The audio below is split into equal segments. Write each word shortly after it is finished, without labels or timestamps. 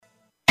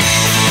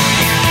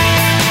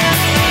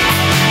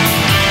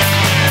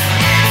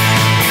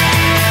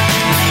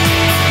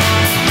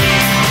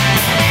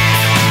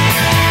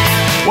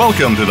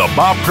Welcome to the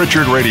Bob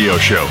Pritchard Radio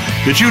Show.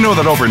 Did you know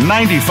that over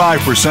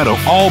 95% of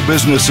all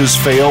businesses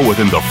fail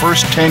within the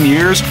first 10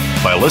 years?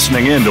 By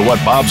listening in to what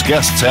Bob's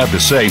guests have to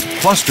say,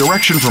 plus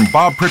direction from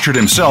Bob Pritchard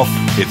himself,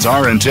 it's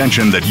our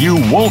intention that you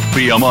won't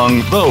be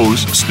among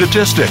those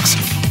statistics.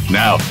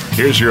 Now,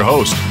 here's your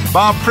host,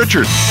 Bob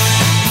Pritchard.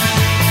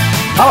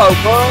 Hello,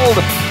 world.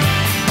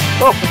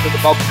 Welcome to the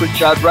Bob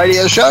Pritchard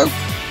Radio Show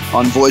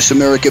on Voice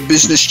America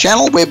Business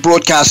Channel. We're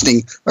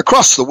broadcasting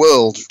across the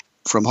world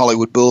from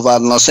Hollywood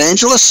Boulevard in Los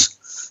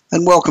Angeles.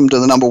 And welcome to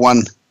the number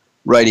one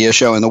radio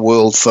show in the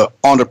world for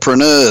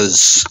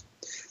entrepreneurs.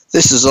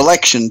 This is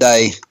election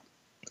day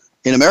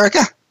in America.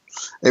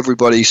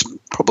 Everybody's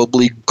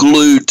probably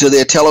glued to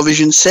their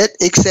television set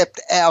except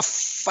our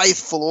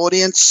faithful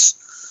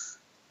audience.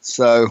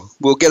 So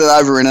we'll get it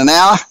over in an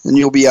hour and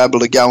you'll be able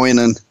to go in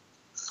and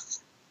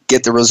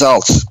get the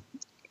results.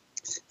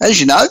 As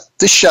you know,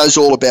 this show's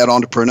all about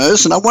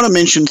entrepreneurs, and I want to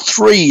mention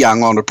three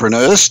young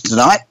entrepreneurs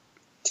tonight,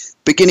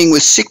 beginning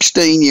with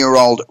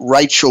 16-year-old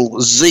Rachel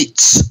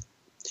Zietz.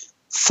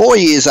 4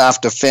 years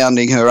after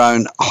founding her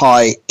own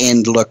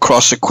high-end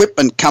lacrosse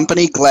equipment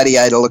company,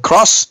 Gladiator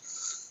Lacrosse,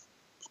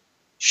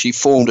 she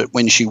formed it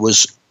when she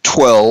was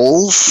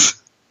 12.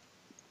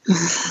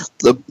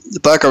 The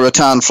Boca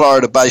Raton,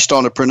 Florida-based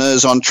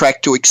entrepreneurs on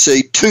track to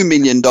exceed $2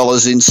 million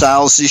in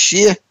sales this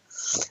year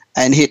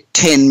and hit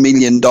 $10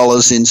 million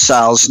in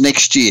sales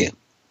next year.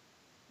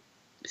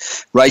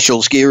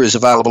 Rachel's gear is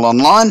available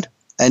online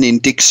and in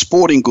Dick's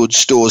Sporting Goods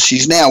stores.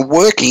 She's now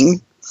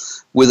working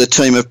with a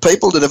team of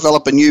people to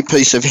develop a new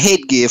piece of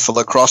headgear for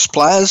lacrosse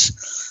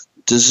players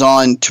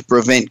designed to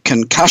prevent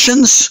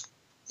concussions,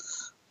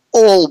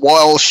 all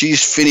while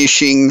she's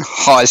finishing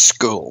high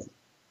school.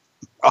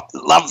 I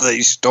love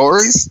these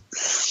stories.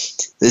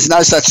 There's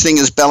no such thing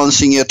as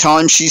balancing your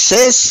time, she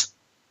says.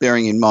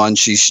 Bearing in mind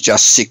she's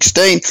just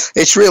 16,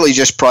 it's really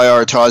just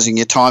prioritising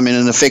your time in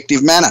an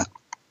effective manner.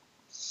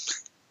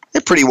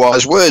 They're pretty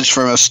wise words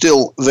from a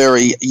still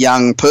very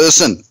young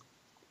person.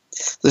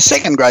 The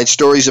second great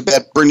story is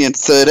about brilliant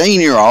 13,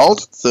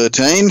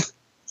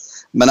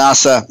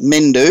 Manasa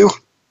Mendu,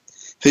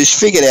 who's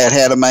figured out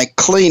how to make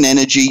clean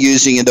energy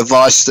using a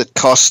device that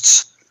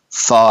costs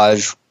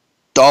 $5.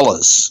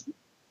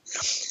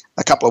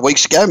 A couple of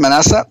weeks ago,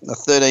 Manasa, a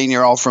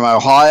 13-year-old from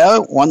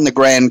Ohio, won the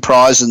grand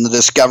prize in the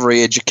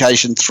Discovery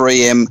Education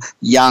 3M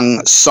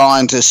Young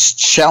Scientist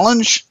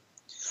Challenge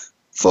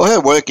for her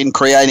work in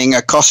creating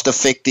a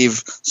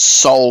cost-effective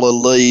solar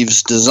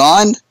leaves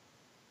design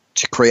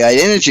to create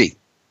energy.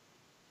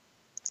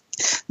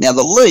 Now,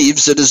 the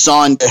leaves are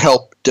designed to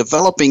help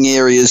developing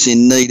areas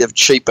in need of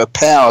cheaper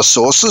power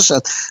sources,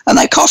 and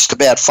they cost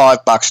about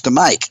 $5 to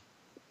make.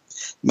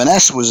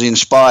 Manasa was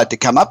inspired to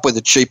come up with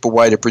a cheaper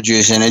way to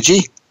produce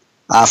energy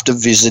after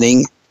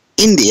visiting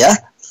India,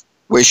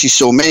 where she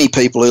saw many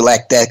people who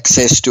lacked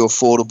access to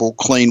affordable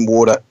clean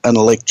water and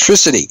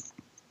electricity.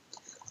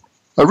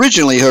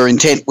 Originally, her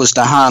intent was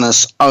to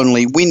harness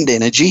only wind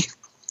energy,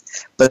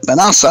 but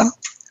Manasa,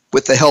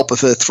 with the help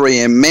of her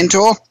 3M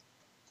mentor,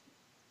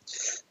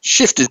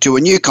 shifted to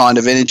a new kind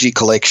of energy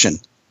collection.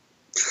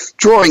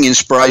 Drawing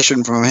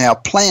inspiration from how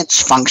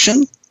plants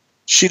function,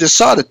 she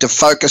decided to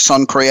focus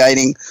on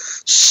creating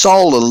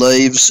solar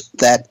leaves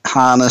that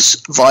harness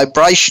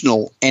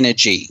vibrational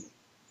energy.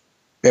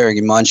 Bearing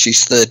in mind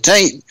she's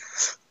 13.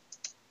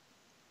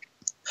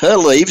 Her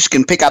leaves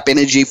can pick up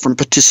energy from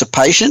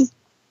participation,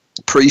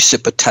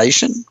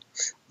 precipitation,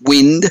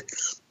 wind,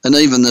 and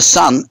even the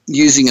sun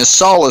using a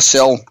solar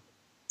cell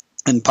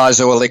and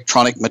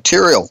piezoelectronic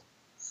material.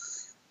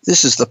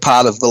 This is the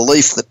part of the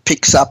leaf that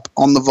picks up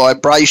on the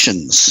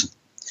vibrations.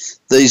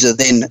 These are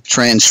then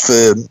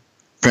transformed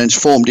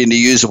into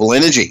usable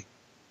energy.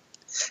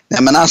 Now,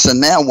 Manasa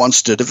now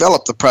wants to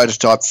develop the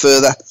prototype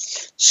further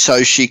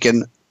so she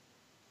can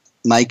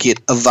make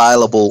it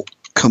available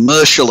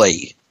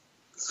commercially.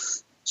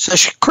 So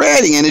she's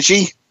creating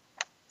energy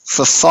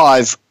for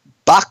 $5,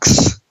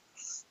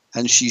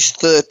 and she's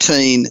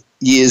 13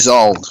 years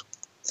old.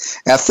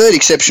 Our third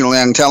exceptional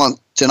young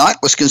talent tonight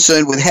was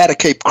concerned with how to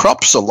keep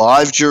crops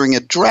alive during a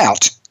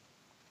drought.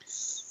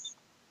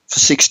 For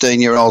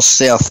 16-year-old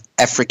South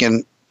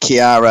African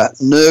Kiara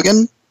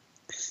Nurgan,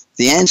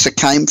 the answer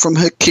came from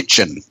her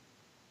kitchen.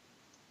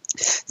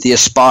 The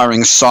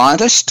aspiring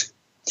scientist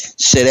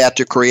set out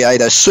to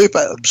create a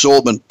super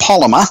absorbent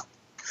polymer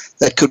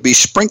that could be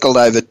sprinkled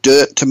over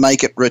dirt to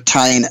make it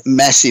retain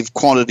massive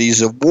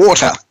quantities of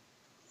water.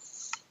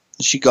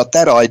 She got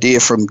that idea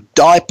from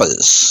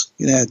diapers.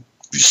 You know,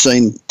 you've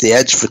seen the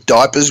ads for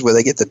diapers where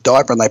they get the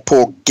diaper and they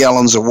pour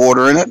gallons of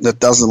water in it and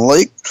it doesn't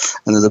leak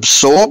and it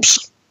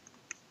absorbs.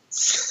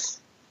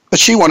 But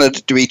she wanted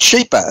it to be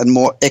cheaper and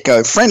more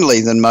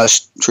eco-friendly than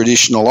most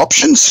traditional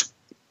options.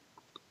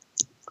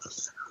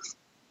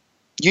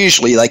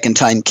 Usually they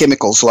contain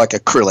chemicals like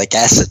acrylic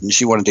acid, and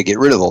she wanted to get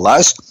rid of all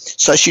those.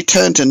 So she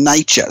turned to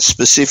nature,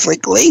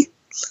 specifically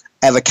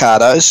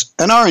avocados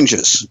and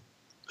oranges,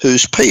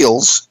 whose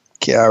peels,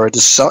 Kiara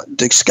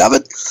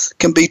discovered,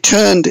 can be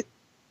turned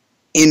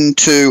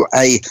into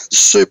a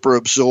super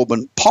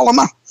absorbent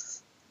polymer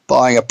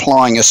by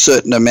applying a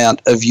certain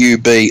amount of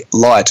UV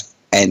light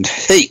and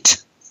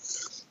heat.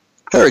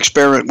 Her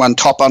experiment won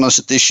top honours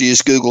at this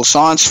year's Google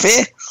Science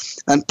Fair,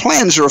 and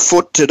plans are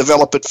afoot to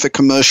develop it for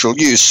commercial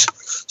use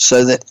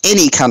so that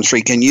any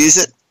country can use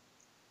it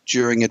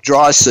during a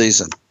dry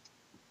season.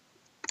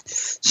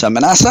 So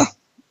Manasseh,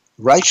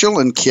 Rachel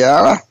and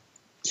Kiara,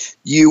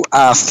 you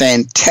are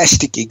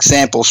fantastic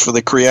examples for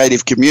the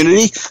creative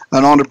community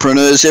and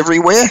entrepreneurs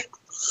everywhere.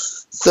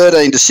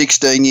 13 to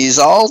 16 years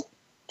old,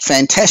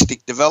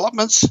 fantastic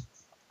developments.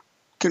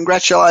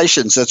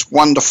 Congratulations, that's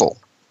wonderful.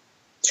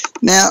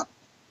 Now,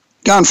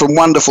 going from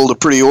wonderful to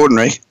pretty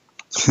ordinary,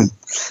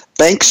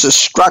 banks are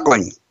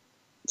struggling.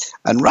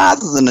 And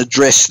rather than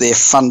address their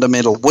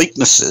fundamental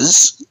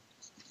weaknesses,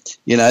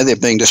 they're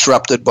being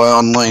disrupted by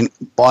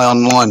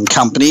online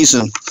companies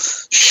and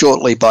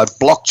shortly by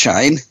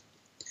blockchain,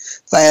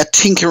 they are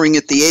tinkering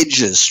at the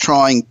edges,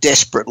 trying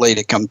desperately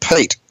to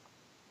compete.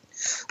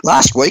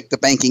 Last week, the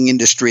banking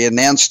industry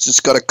announced it's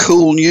got a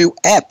cool new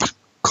app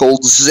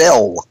called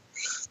Zelle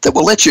that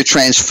will let you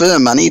transfer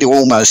money to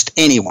almost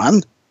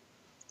anyone,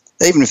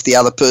 even if the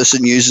other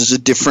person uses a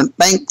different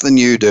bank than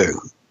you do.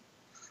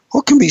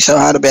 What can be so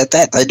hard about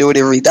that? They do it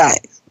every day.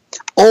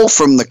 All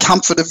from the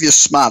comfort of your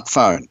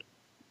smartphone.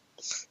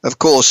 Of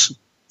course,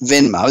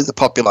 Venmo, the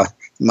popular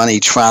money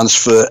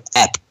transfer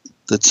app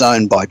that's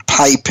owned by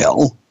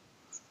PayPal,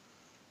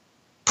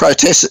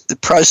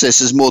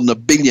 processes more than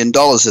 $1 billion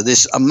of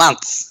this a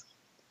month.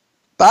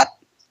 But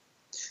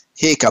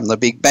here come the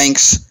big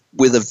banks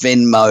with a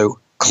Venmo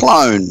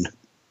clone.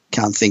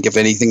 Can't think of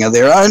anything of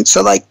their own,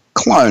 so they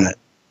clone it.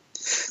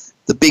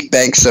 The big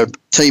banks are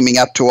teaming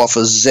up to offer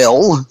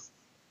Zelle,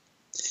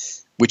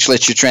 which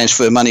lets you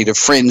transfer money to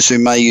friends who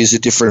may use a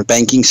different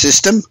banking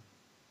system.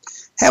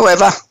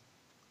 However,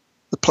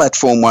 the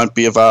platform won't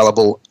be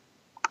available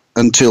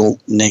until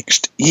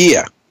next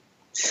year.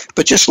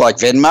 But just like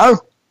Venmo,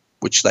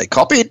 which they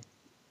copied,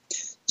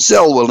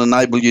 Zelle will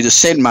enable you to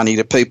send money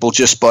to people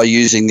just by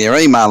using their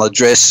email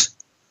address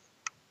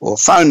or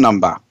phone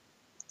number.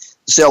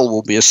 Zelle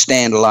will be a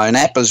standalone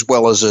app as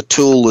well as a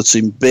tool that's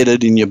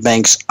embedded in your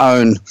bank's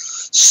own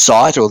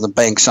site or the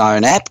bank's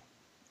own app,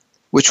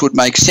 which would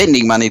make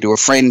sending money to a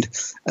friend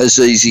as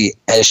easy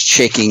as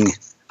checking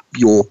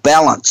your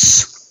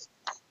balance.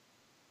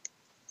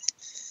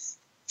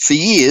 For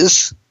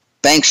years,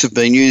 banks have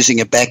been using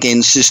a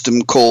back-end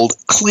system called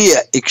Clear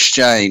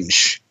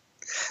Exchange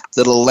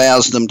that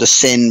allows them to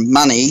send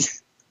money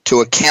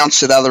to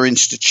accounts at other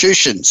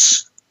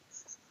institutions.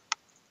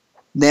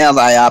 Now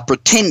they are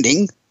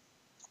pretending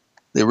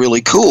they're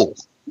really cool.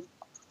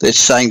 They're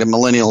saying to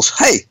millennials,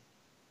 hey,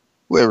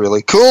 we're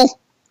really cool.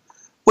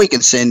 We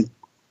can send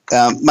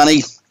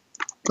money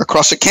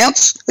across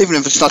accounts, even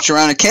if it's not your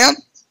own account.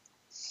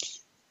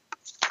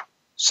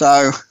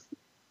 So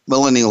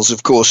millennials,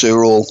 of course, who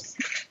are all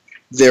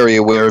very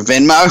aware of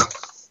Venmo,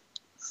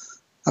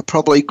 are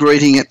probably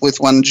greeting it with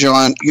one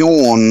giant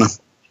yawn.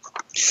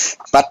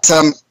 But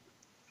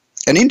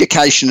an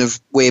indication of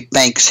where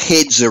banks'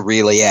 heads are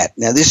really at.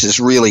 Now, this is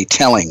really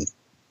telling.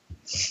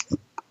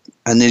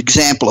 An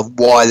example of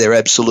why they're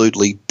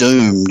absolutely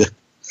doomed.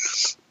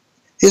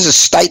 Here's a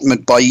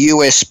statement by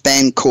US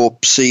Bancorp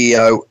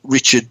CEO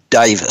Richard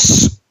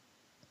Davis.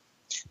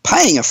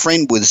 Paying a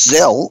friend with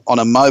Zelle on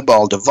a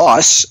mobile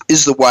device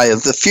is the way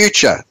of the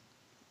future.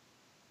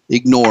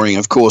 Ignoring,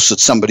 of course, that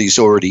somebody's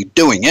already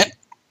doing it.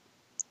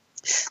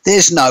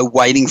 There's no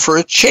waiting for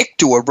a check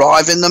to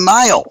arrive in the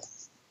mail.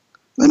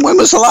 And when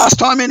was the last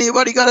time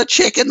anybody got a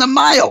check in the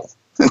mail?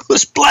 It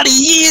was bloody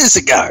years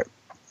ago.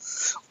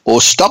 Or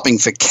stopping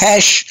for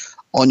cash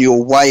on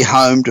your way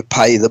home to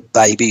pay the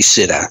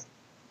babysitter.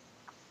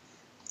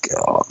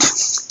 God.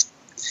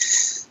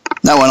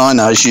 No one I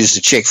know has used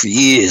a check for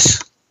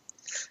years.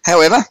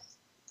 However,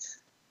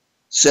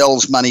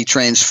 Zelle's money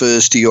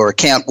transfers to your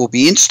account will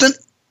be instant.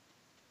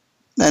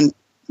 And,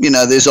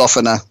 there's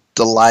often a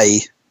delay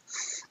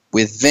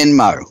with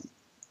Venmo.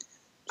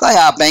 They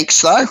are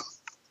banks, though.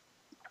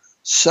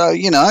 So,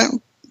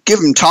 give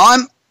them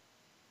time.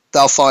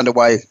 They'll find a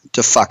way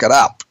to fuck it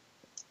up.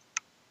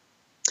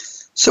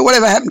 So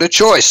whatever happened to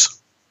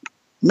Choice?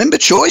 Remember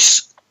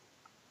Choice?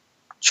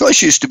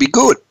 Choice used to be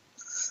good.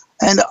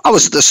 And I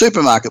was at the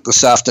supermarket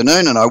this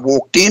afternoon and I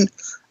walked in,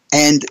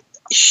 and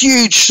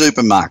huge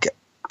supermarket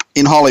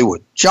in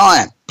Hollywood,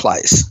 giant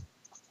place,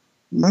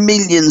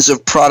 millions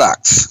of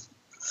products.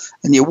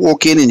 And you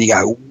walk in and you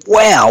go,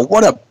 wow,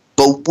 what a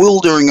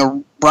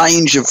bewildering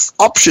range of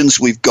options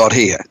we've got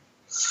here.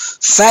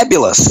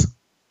 Fabulous.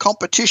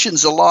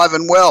 Competition's alive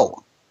and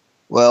well.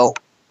 Well,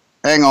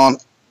 hang on.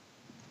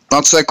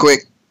 Not so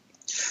quick.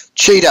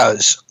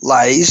 Cheetos,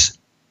 Lay's,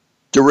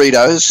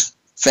 Doritos,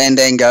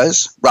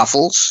 Fandangos,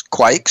 Ruffles,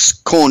 Quakes,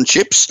 Corn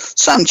Chips,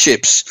 Sun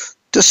Chips,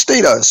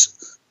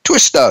 Tostitos,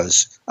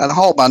 Twistos, and a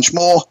whole bunch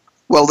more.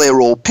 Well,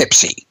 they're all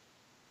Pepsi.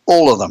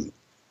 All of them.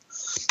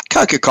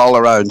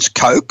 Coca-Cola owns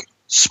Coke,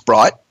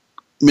 Sprite,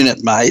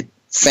 Minute Maid,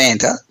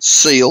 Fanta,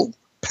 Seal,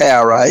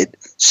 Powerade,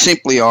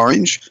 Simply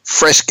Orange,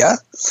 Fresca,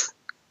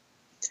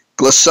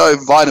 Glaceau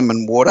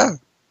Vitamin Water,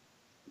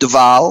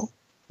 Duval,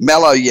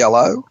 Mellow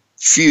Yellow,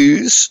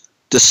 Fuse,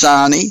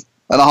 Dasani,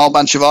 and a whole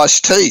bunch of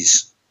iced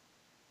teas.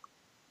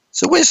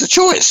 So where's the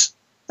choice?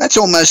 That's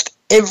almost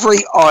every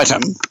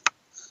item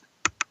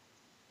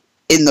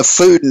in the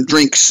food and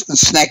drinks and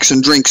snacks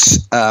and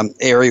drinks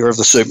area of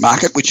the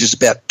supermarket, which is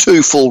about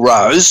 2 full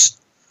rows.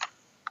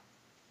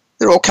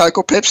 They're all Coke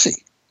or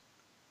Pepsi.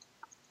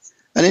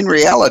 And in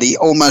reality,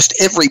 almost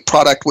every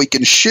product we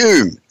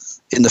consume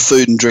in the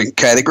food and drink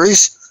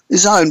categories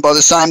is owned by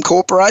the same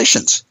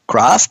corporations: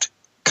 Kraft,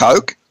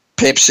 Coke,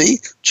 Pepsi,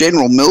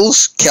 General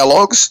Mills,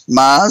 Kellogg's,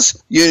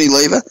 Mars,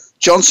 Unilever,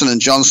 Johnson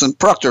 & Johnson,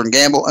 Procter &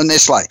 Gamble, and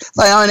Nestle.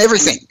 They own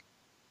everything.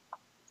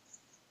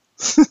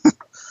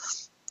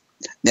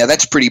 Now,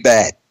 that's pretty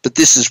bad, but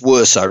this is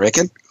worse, I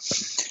reckon.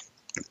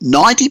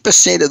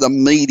 90% of the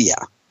media,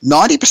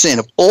 90%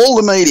 of all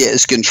the media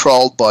is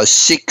controlled by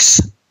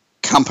 6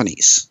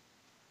 companies.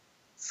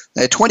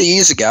 Now, 20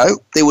 years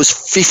ago, there was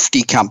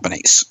 50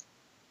 companies.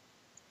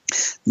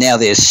 Now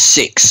there's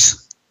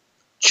 6.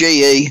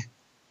 GE,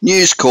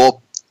 News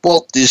Corp,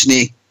 Walt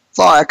Disney,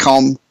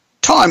 Viacom,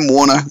 Time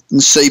Warner, and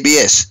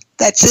CBS.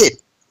 That's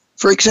it.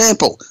 For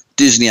example,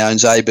 Disney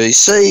owns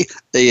ABC,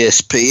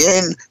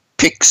 ESPN,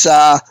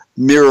 Pixar,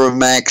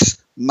 Miramax,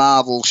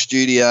 Marvel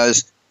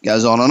Studios,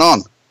 goes on and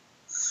on.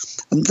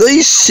 And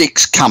these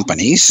 6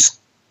 companies,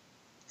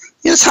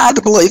 it's hard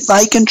to believe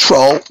they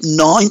control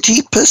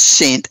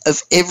 90%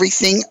 of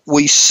everything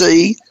we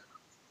see,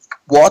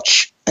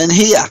 watch, and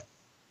hear.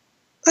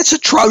 That's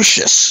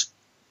atrocious.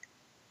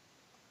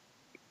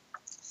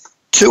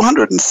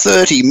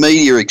 230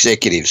 media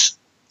executives,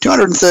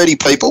 230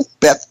 people,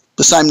 about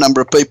the same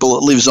number of people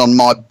that lives on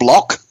my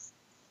block,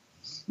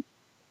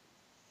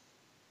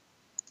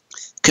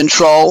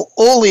 control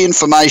all the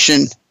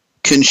information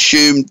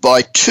consumed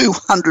by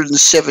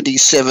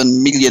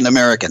 277 million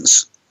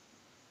Americans.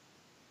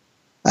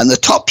 And the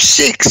top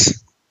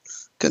 6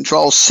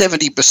 control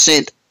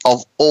 70%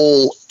 of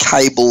all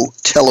cable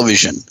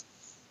television.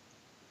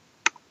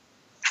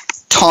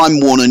 Time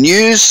Warner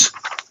News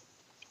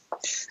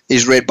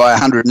is read by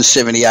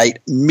 178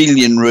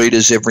 million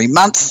readers every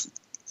month.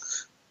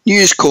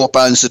 News Corp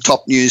owns the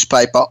top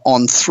newspaper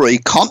on 3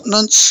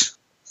 continents.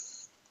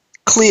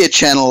 Clear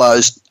Channel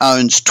owns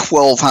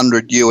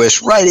 1,200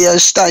 US radio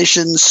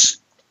stations.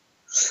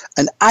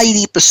 And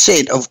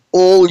 80% of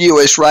all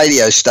US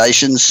radio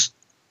stations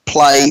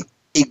play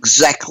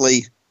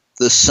exactly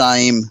the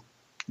same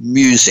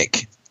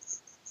music.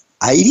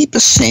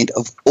 80%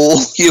 of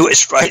all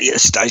US radio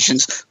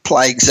stations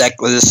play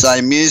exactly the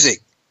same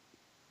music.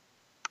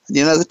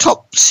 You know, the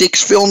top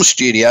 6 film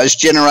studios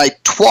generate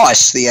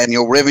twice the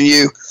annual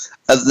revenue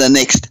of the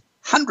next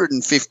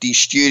 150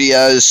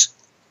 studios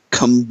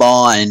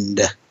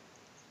combined.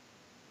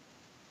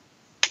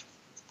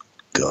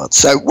 God.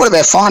 So what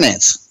about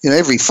finance? You know,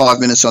 every 5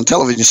 minutes on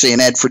television you see an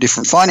ad for a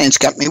different finance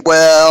company.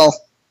 Well,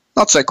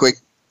 not so quick.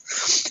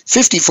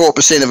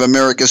 54% of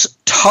America's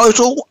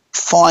total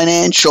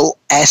financial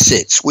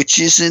assets, which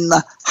is in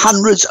the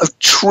hundreds of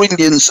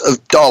trillions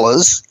of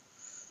dollars,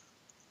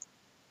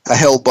 are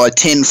held by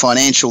 10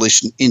 financial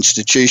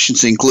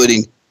institutions,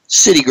 including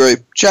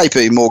Citigroup,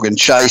 JP Morgan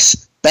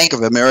Chase, Bank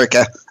of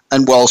America,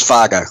 and Wells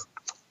Fargo.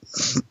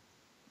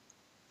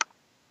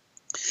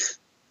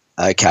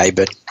 Okay,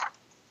 but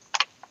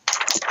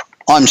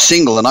I'm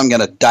single and I'm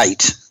going to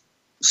date.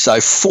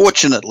 So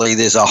fortunately,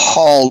 there's a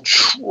whole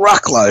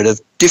truckload of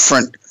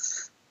different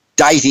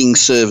dating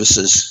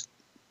services.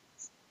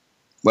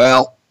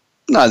 Well,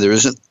 no, there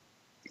isn't.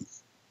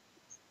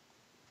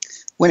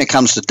 When it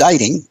comes to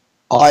dating,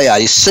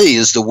 IAC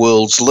is the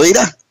world's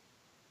leader,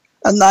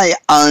 and they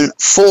own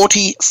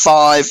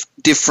 45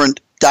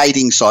 different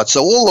dating sites.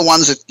 So all the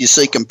ones that you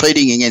see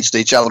competing against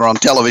each other on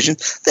television,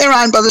 they're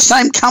owned by the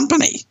same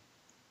company.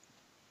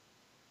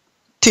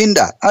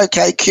 Tinder,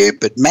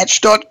 OkCupid,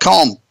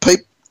 Match.com,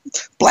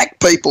 Black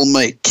People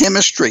Meet,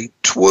 Chemistry,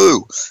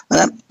 Twoo,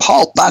 and a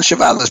whole bunch of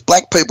others.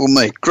 Black People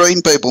Meet,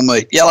 Green People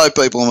Meet, Yellow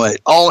People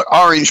Meet,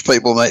 Orange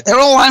People Meet. They're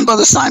all owned by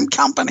the same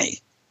company.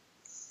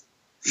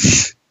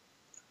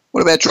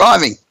 What about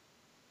driving?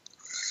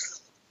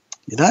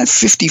 You know,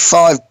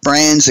 55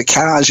 brands of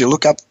cars you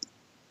look up,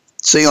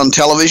 see on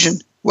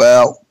television.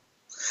 Well,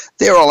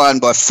 they're all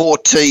owned by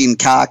 14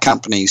 car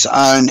companies,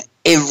 own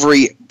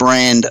every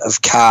brand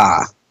of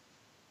car.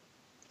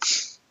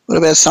 What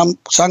about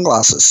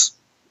sunglasses?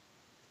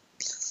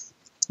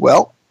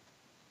 Well,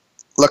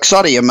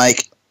 Luxottica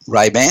make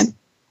Ray-Ban,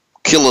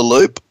 Killer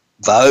Loop,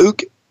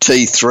 Vogue,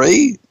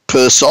 T3,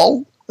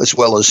 Persol, as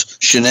well as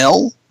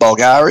Chanel,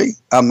 Bulgari,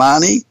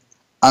 Armani,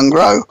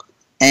 Ungro,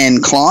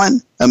 Anne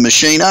Klein, and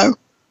Moschino,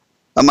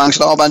 amongst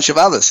a whole bunch of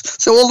others.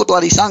 So all the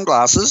bloody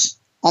sunglasses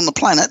on the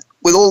planet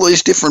with all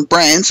these different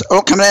brands are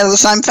all coming out of the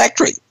same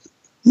factory,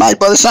 made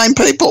by the same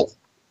people.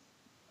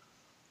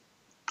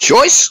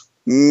 Choice?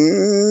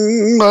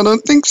 I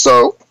don't think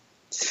so.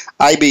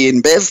 AB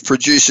InBev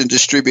produce and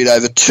distribute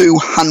over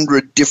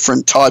 200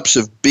 different types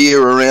of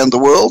beer around the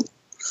world,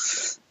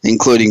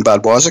 including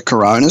Budweiser,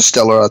 Corona,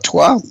 Stella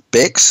Artois,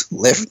 Beck's,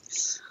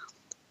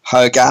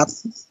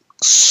 Hogarth,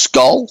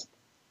 Skoll,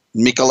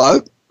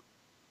 Michelob.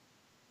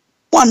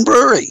 One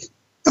brewery.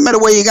 No matter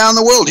where you go in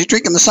the world, you're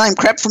drinking the same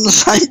crap from the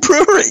same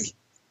brewery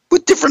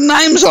with different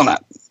names on it.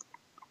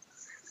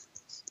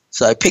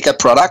 So pick a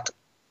product,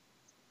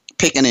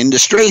 pick an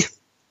industry.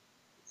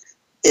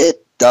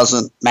 It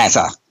doesn't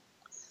matter.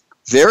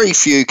 Very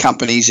few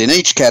companies in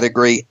each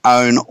category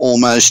own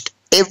almost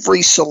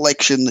every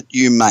selection that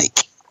you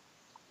make.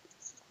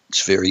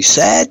 It's very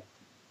sad,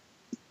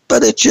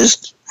 but it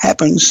just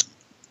happens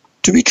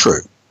to be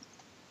true.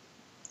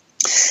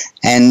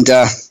 And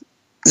this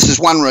is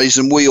one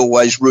reason we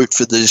always root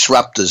for the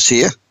disruptors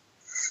here.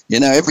 You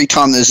know, every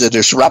time there's a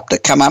disruptor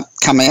come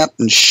out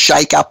and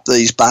shake up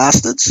these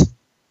bastards,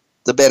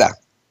 the better.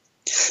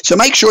 So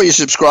make sure you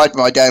subscribe to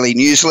my daily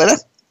newsletter.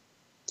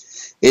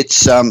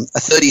 It's a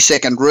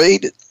 30-second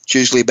read. It's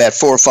usually about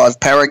 4 or 5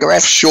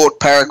 paragraphs, short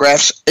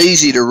paragraphs,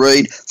 easy to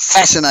read,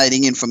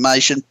 fascinating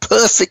information,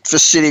 perfect for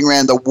sitting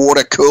around the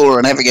water cooler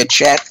and having a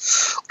chat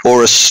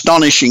or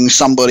astonishing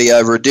somebody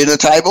over a dinner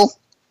table.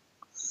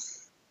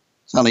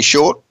 It's only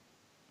short,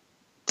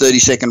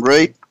 30-second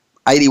read.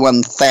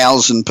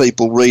 81,000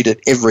 people read it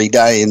every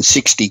day in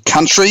 60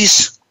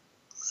 countries.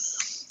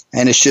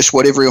 And it's just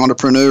what every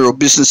entrepreneur or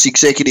business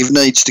executive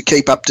needs to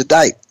keep up to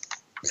date.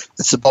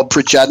 That's the Bob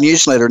Pritchard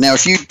newsletter. Now,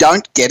 if you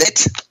don't get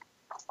it,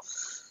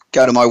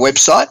 go to my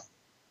website,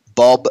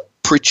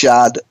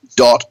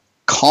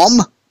 bobpritchard.com,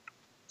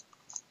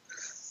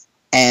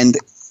 and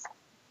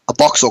a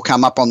box will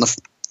come up on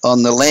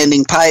the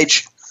landing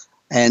page,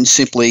 and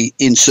simply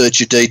insert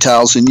your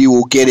details and you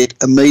will get it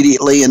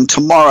immediately. And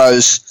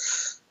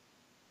tomorrow's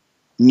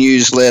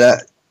newsletter,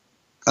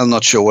 I'm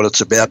not sure what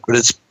it's about, but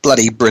it's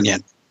bloody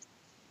brilliant.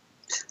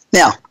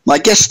 Now, my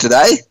guest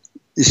today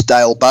is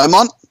Dale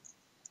Beaumont.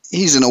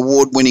 He's an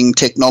award-winning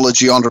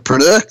technology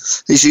entrepreneur.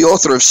 He's the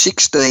author of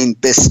 16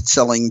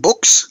 best-selling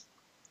books.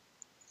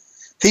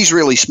 He's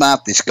really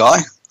smart, this guy.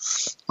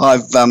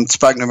 I've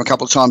spoken to him a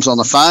couple of times on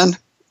the phone,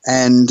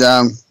 and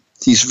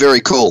he's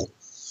very cool.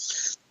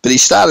 But he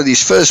started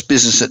his first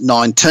business at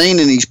 19,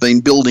 and he's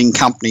been building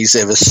companies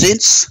ever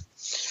since.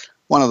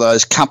 One of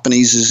those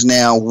companies is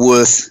now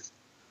worth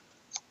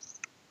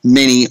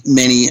many,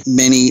 many,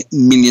 many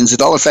millions of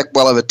dollars. In fact,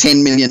 well over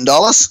 $10 million,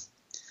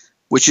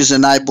 which has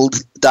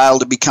enabled Dale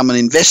to become an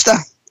investor,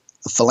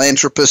 a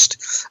philanthropist,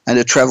 and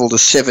to travel to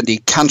 70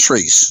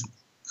 countries.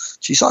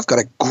 Geez, I've got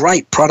a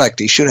great product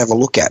he should have a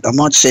look at. I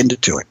might send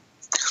it to him.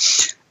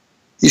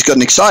 He's got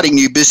an exciting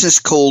new business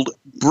called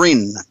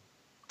BRiN,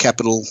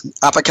 capital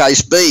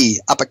uppercase B,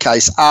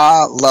 uppercase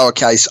R,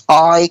 lowercase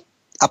I,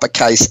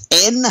 uppercase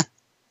N.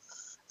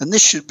 And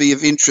this should be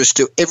of interest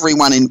to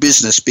everyone in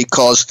business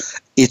because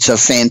it's a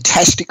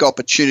fantastic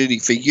opportunity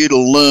for you to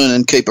learn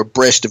and keep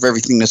abreast of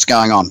everything that's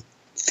going on.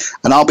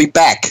 And I'll be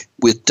back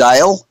with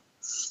Dale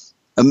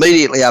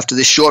immediately after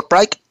this short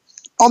break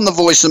on the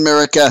Voice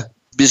America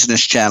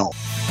Business Channel.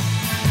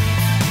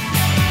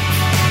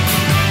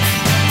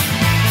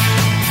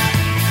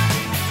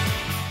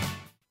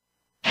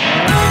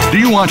 Do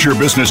you want your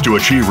business to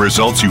achieve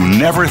results you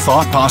never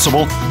thought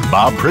possible?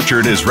 Bob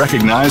Pritchard is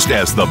recognized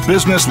as the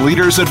Business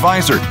Leader's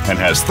Advisor and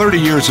has 30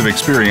 years of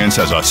experience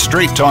as a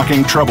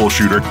straight-talking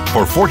troubleshooter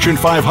for Fortune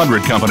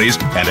 500 companies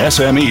and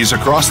SMEs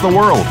across the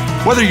world.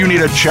 Whether you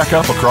need a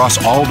checkup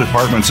across all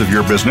departments of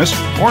your business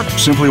or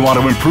simply want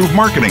to improve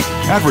marketing,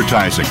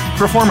 advertising,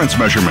 performance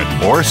measurement,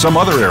 or some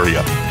other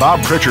area,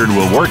 Bob Pritchard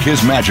will work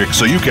his magic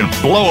so you can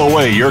blow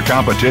away your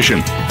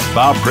competition.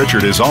 Bob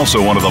Pritchard is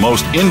also one of the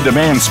most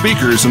in-demand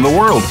speakers in the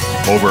world.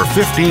 Over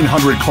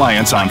 1,500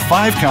 clients on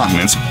 5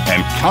 continents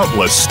and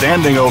countless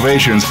standing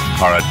ovations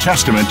are a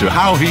testament to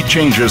how he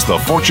changes the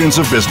fortunes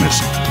of business.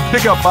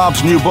 Pick up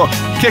Bob's new book,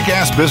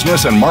 Kick-Ass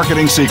Business and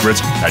Marketing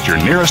Secrets, at your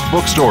nearest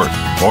bookstore,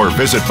 or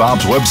visit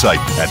Bob's website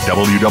at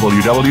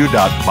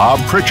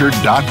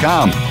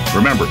www.bobpritchard.com.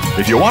 Remember,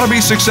 if you want to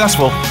be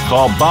successful,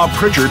 call Bob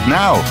Pritchard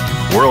now.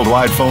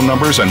 Worldwide phone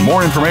numbers and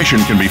more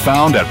information can be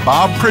found at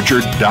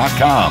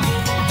bobpritchard.com.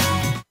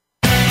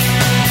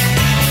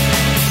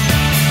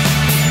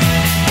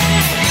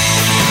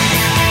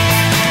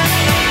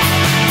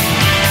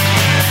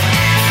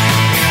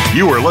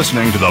 You are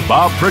listening to the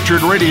Bob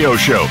Pritchard Radio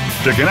Show.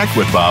 To connect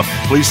with Bob,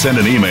 please send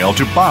an email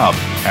to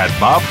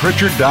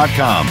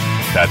bob@bobpritchard.com.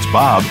 That's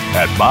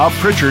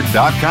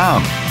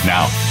bob@bobpritchard.com.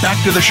 Now, back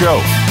to the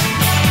show.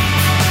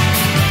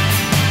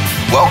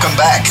 Welcome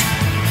back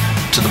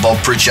to the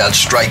Bob Pritchard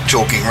Straight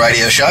Talking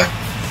Radio Show.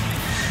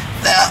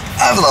 Now,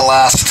 over the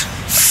last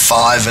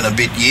 5 and a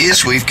bit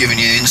years, we've given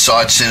you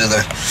insights into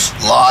the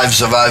lives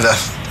of over,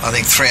 I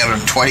think,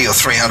 320 or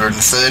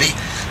 330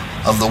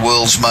 of the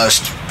world's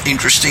most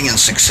interesting and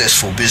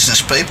successful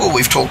business people.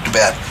 We've talked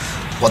about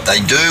what they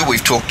do.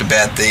 We've talked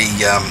about the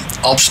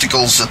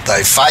obstacles that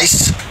they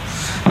face.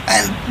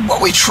 And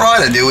what we try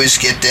to do is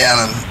get down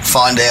and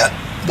find out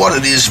what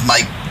it is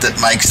that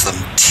makes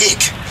them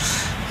tick.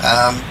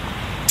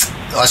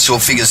 I saw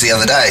figures the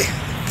other day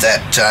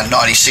that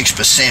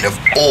 96% of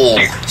all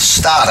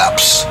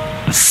startups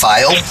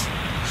fail.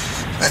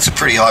 That's a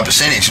pretty high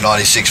percentage,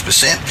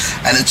 96%.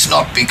 And it's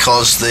not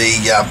because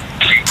the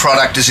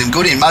product isn't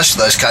good. In most of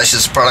those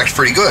cases, the product's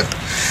pretty good.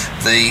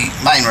 The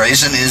main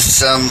reason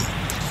is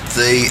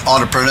the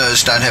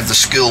entrepreneurs don't have the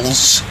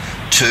skills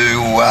to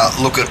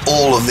look at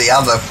all of the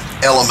other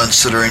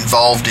elements that are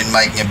involved in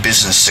making a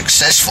business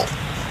successful.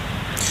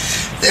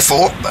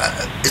 Therefore,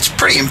 it's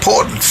pretty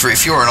important for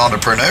if you're an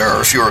entrepreneur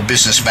or if you're a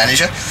business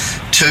manager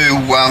to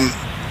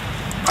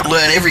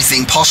learn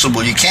everything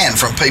possible you can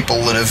from people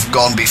that have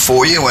gone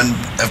before you and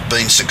have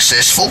been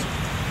successful.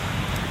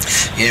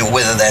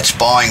 Whether that's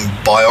buying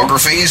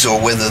biographies or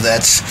whether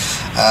that's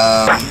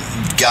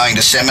going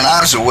to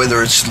seminars or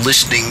whether it's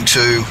listening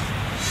to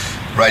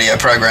radio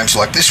programs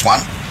like this one.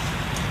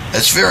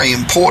 It's very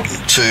important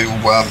to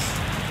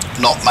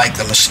not make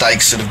the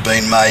mistakes that have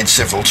been made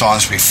several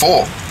times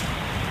before.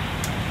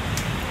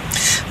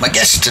 My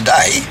guest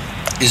today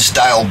is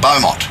Dale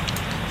Beaumont.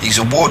 He's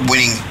an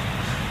award-winning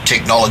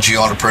technology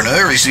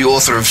entrepreneur. He's the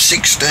author of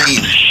 16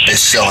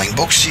 best-selling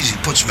books. Jeez, he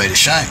puts me to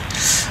shame.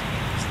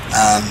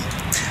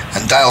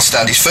 And Dale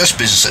started his first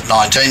business at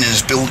 19 and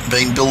has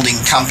been building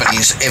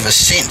companies ever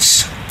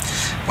since.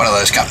 One of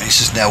those companies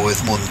is now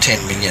worth more than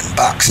 $10 million,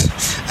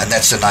 and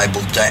that's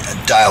enabled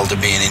Dale to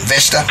be an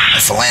investor,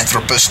 a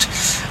philanthropist,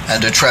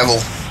 and to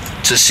travel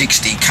to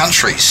 60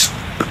 countries.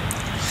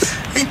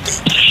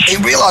 He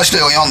realised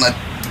early on that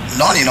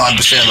 99%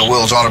 of the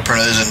world's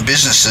entrepreneurs and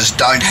businesses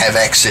don't have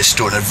access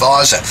to an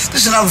advisor.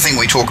 This is another thing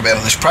we talk about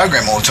on this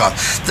program all the time.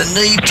 The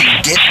need to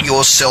get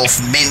yourself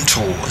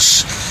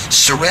mentors.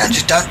 Surround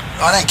you.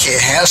 I don't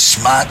care how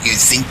smart you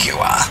think you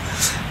are.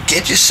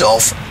 Get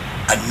yourself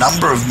a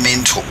number of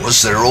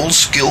mentors that are all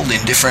skilled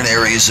in different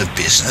areas of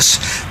business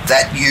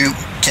that you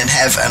can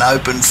have an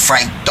open,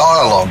 frank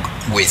dialogue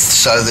with,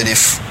 so that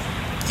if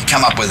you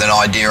come up with an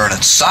idea and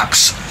it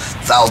sucks,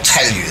 they'll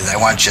tell you. They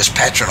won't just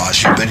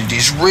patronise you. But it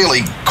is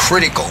really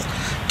critical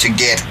to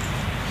get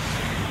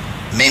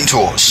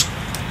mentors.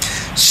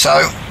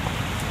 So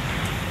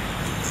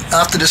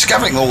after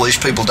discovering all these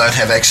people don't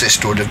have access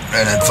to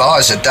an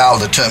advisor, Dale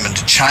determined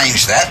to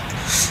change that,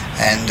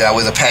 and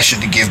with a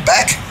passion to give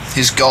back.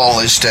 His goal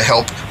is to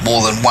help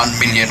more than 1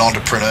 million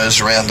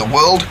entrepreneurs around the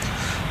world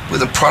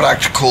with a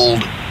product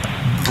called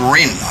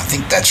BRiN. I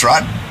think that's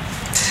right.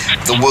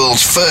 The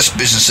world's first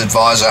business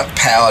advisor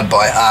powered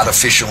by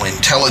artificial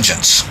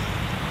intelligence.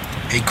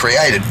 He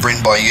created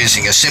BRiN by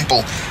using a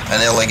simple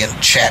and elegant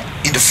chat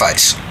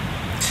interface.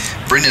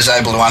 BRiN is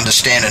able to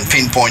understand and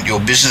pinpoint your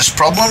business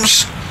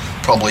problems,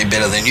 probably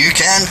better than you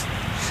can,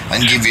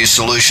 and give you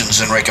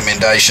solutions and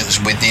recommendations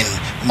within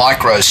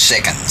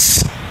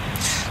microseconds.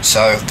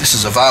 So this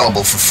is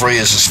available for free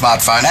as a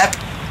smartphone app,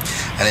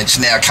 and it's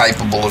now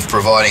capable of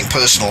providing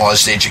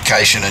personalised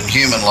education and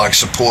human-like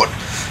support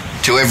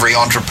to every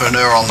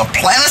entrepreneur on the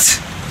planet,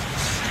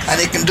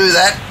 and it can do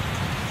that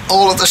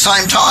all at the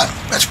same time.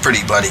 That's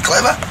pretty bloody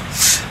clever.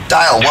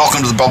 Dale,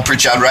 welcome to the Bob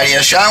Pritchard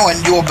Radio Show, and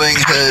you're being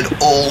heard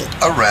all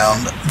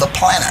around the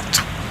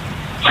planet.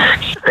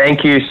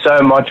 Thank you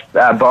so much,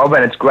 Bob,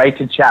 and it's great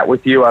to chat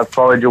with you. I've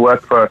followed your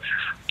work for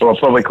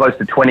probably close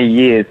to 20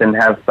 years and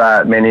have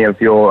many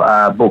of your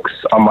books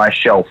on my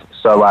shelf.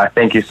 So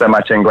thank you so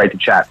much and great to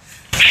chat.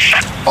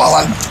 Well,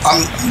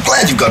 I'm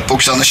glad you've got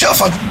books on the shelf.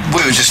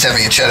 We were just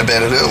having a chat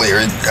about it earlier.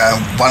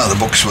 One of the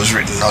books was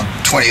written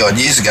 20-odd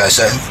years ago,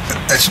 so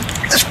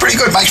that's pretty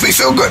good. Makes me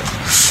feel good.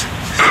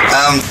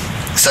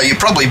 So you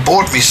probably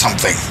bought me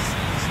something.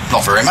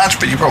 Not very much,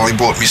 but you probably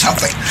bought me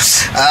something.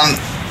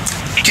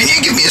 Can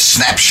you give me a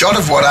snapshot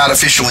of what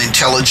artificial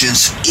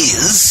intelligence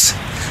is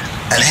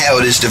and how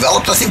it is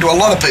developed? I think to a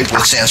lot of people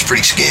it sounds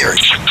pretty scary.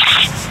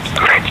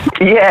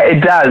 Yeah, it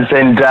does.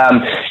 And,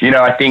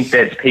 I think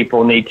that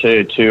people need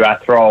to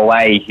throw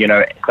away,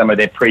 some of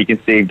their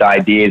preconceived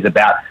ideas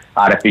about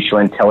artificial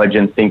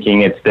intelligence,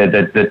 thinking it's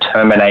the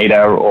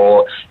Terminator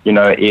or,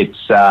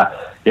 it's,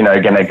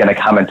 going to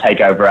come and take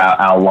over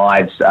our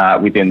lives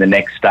within the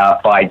next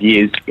 5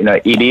 years.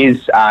 It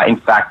is, in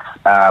fact,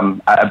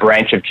 a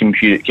branch of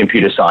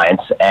computer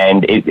science,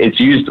 and it's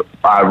used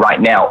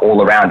right now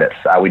all around us.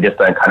 We just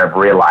don't kind of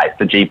realize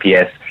the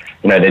GPS,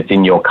 that's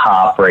in your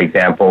car, for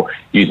example,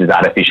 uses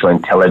artificial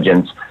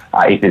intelligence.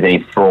 If there's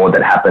any fraud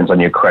that happens on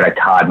your credit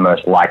card,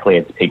 most likely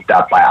it's picked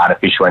up by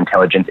artificial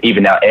intelligence.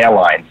 Even our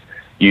airlines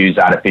use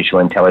artificial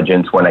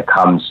intelligence when it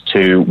comes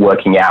to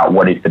working out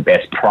what is the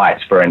best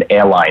price for an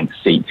airline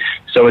seat.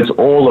 So it's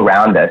all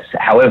around us.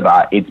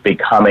 However, it's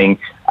becoming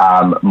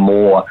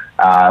more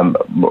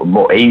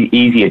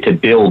easier to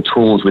build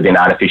tools within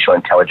artificial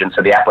intelligence.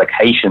 So the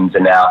applications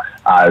are now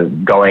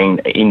going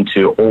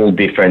into all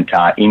different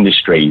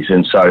industries.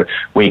 And so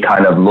we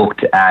kind of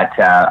looked at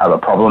a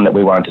problem that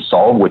we wanted to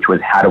solve, which was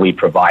how do we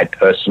provide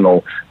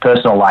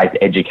personalized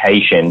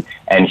education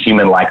and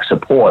human-like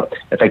support,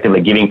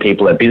 effectively giving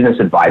people a business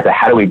advisor.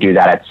 How do we do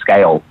that at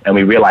scale? And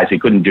we realized we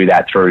couldn't do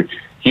that through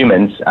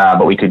humans,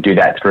 but we could do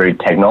that through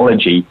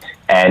technology.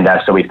 And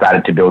so we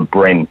started to build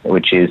BRiN,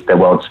 which is the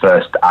world's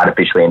first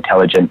artificially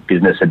intelligent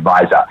business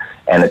advisor.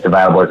 And it's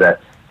available as a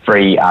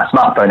free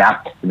smartphone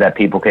app that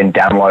people can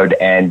download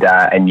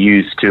and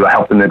use to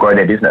help them to grow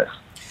their business.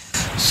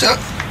 So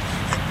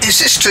is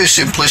this too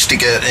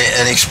simplistic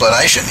an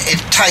explanation? It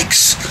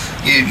takes,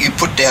 you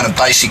put down a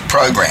basic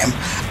program,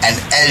 and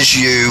as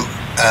you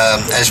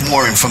as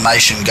more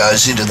information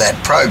goes into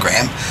that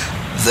program,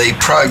 the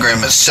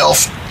program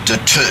itself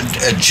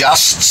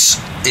adjusts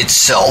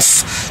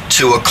itself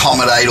to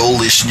accommodate all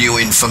this new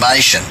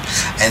information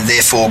and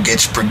therefore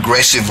gets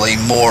progressively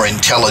more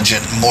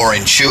intelligent, more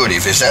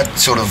intuitive. Is that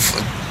sort of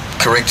a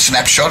correct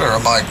snapshot, or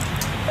am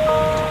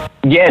I?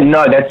 Yeah,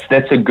 no,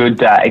 that's a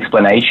good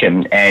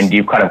explanation, and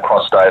you've kind of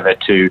crossed over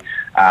to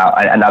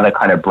another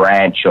kind of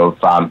branch of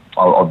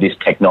this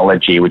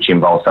technology, which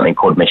involves something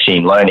called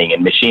machine learning.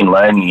 And machine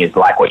learning is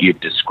like what you've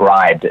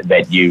described,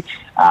 that you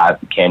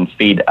can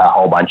feed a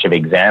whole bunch of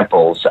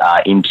examples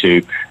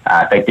into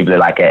effectively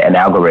like an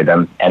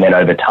algorithm, and then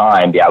over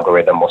time the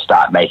algorithm will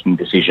start making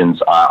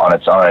decisions on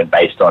its own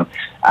based on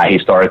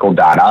historical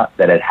data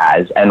that it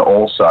has, and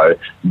also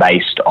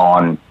based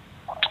on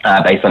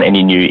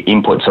any new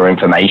inputs or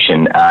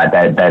information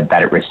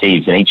that it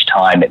receives. And each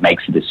time it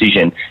makes a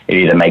decision, it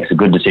either makes a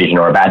good decision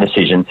or a bad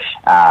decision,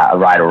 a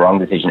right or wrong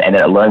decision, and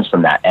then it learns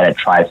from that, and it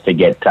tries to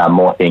get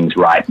more things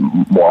right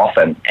more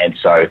often. And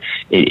so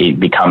it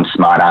becomes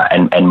smarter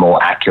and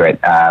more accurate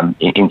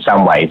in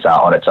some ways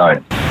on its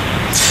own.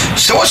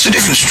 So what's the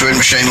difference between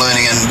machine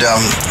learning and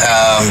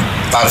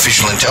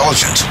artificial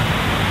intelligence?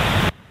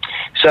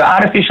 So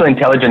artificial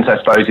intelligence, I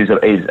suppose,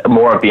 is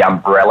more of the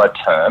umbrella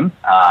term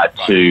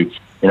to...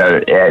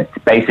 it's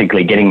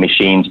basically getting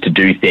machines to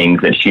do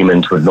things that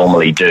humans would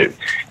normally do.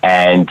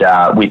 And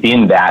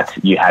within that,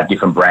 you have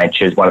different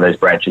branches. One of those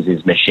branches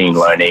is machine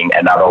learning.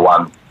 Another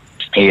one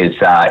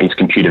is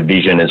computer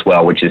vision as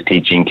well, which is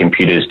teaching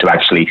computers to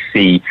actually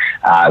see,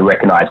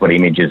 recognize what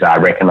images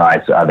are,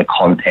 recognize the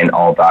content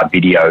of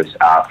videos,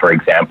 for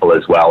example,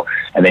 as well.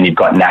 And then you've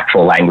got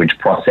natural language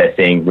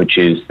processing, which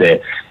is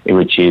the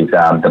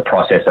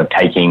process of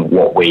taking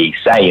what we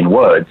say in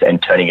words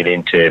and turning it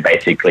into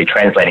basically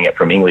translating it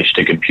from English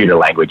to computer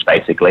language,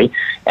 basically.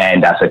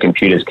 And so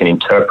computers can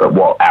interpret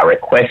what our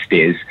request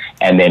is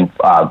and then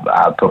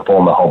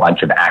perform a whole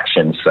bunch of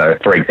actions. So,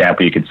 for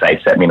example, you could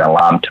say, set me an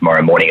alarm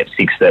tomorrow morning at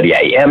 6:30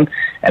 a.m.,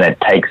 and it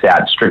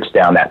strips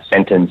down that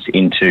sentence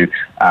into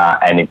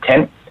an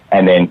intent,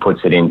 and then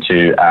puts it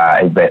into,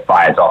 it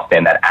fires off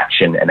then that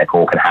action, and it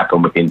all can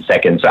happen within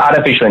seconds. So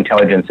artificial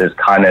intelligence is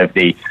kind of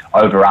the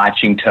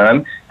overarching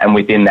term, and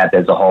within that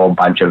there's a whole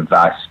bunch of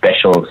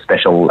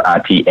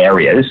specialty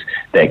areas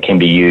that can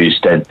be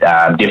used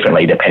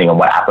differently depending on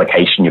what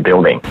application you're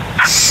building.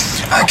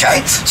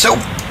 Okay, so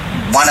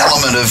one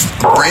element of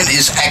BRiN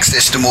is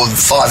access to more than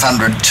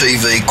 500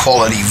 TV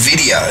quality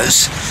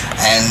videos,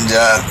 and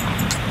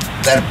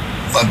that,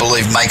 I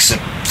believe, makes it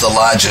the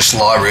largest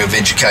library of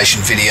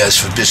education videos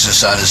for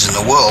business owners in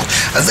the world.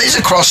 Are these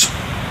across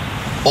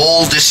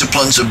all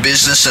disciplines of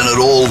business and at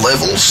all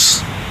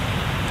levels?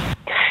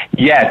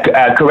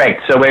 Yeah,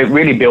 correct. So we're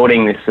really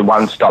building this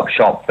one-stop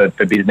shop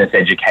for business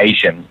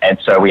education. And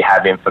so we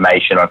have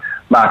information on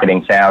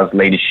marketing, sales,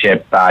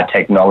 leadership,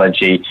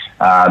 technology.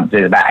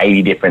 There's about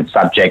 80 different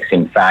subjects,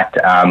 in fact.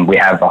 We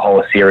have a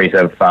whole series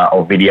of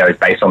videos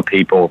based on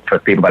people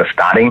that are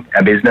starting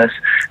a business.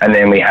 And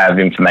then we have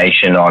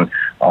information on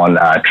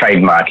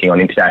trademarking, on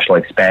international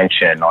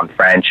expansion, on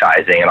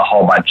franchising, and a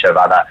whole bunch of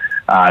other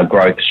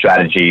growth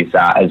strategies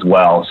as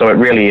well. So it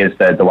really is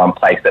the one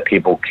place that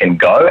people can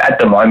go. At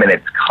the moment,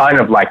 it's kind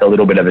of like a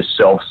little bit of a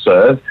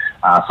self-serve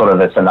sort of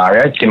a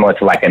scenario, similar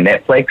to like a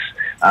Netflix.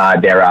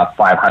 There are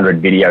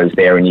 500 videos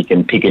there, and you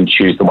can pick and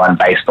choose the one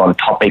based on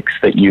topics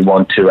that you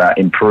want to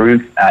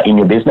improve in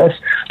your business.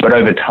 But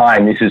over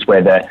time, this is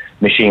where the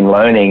machine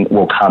learning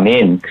will come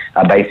in.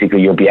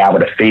 Basically, you'll be able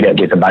to feed it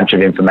with a bunch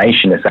of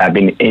information. So I've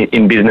been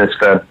in business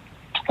for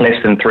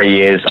less than 3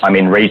 years. I'm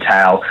in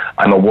retail.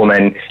 I'm a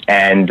woman,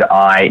 and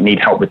I need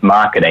help with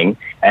marketing.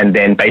 And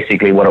then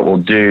basically what it will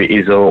do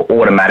is it'll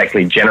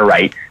automatically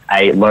generate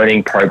a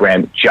learning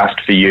program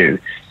just for you.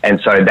 And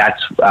so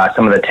that's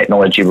some of the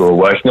technology we're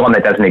working on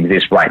that doesn't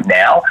exist right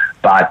now,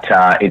 but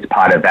it's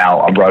part of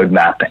our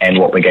roadmap and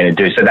what we're going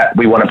to do. So that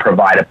we want to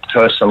provide a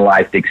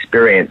personalized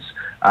experience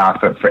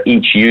for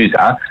each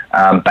user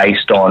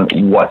based on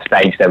what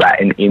stage they're at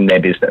in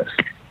their business.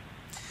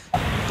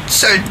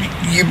 So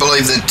you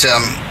believe that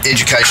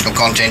educational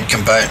content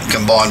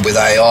combined with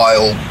AI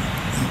will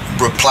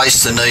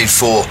replace the need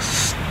for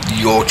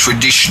your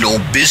traditional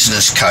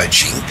business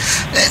coaching?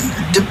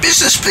 And do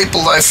business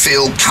people, though,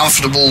 feel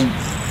comfortable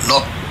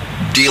not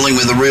dealing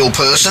with a real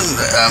person,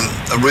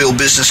 a real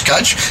business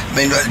coach? I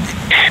mean,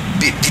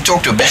 if you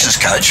talk to a business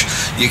coach,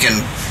 you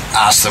can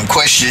ask them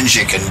questions,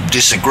 you can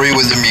disagree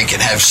with them, you can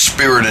have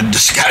spirited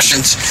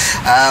discussions.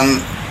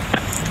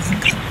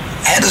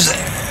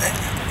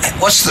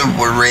 What's the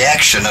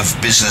reaction of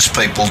business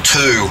people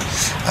to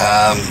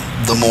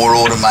the more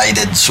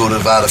automated sort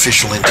of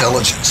artificial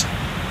intelligence?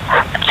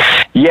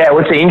 Yeah, well,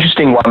 it's an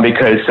interesting one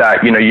because,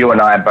 you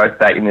and I are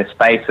both in this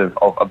space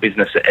of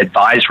business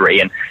advisory,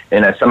 and,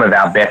 some of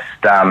our best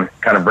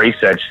kind of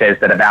research says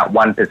that about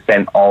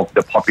 1% of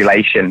the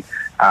population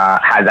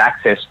has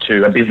access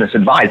to a business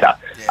advisor.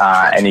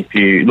 And if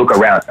you look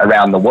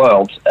around the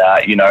world,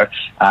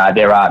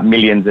 there are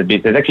millions of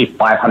there's actually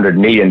 500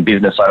 million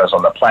business owners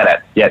on the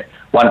planet, yet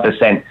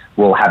 1%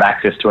 will have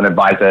access to an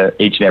advisor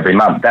each and every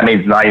month. That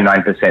means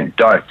 99%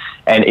 don't.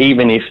 And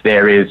even if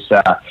there is,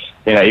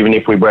 even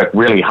if we work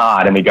really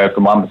hard and we go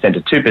from 1%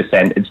 to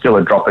 2%, it's still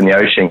a drop in the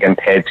ocean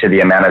compared to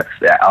the amount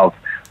of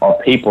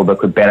people that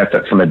could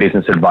benefit from a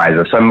business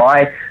advisor. So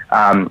my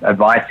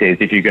advice is,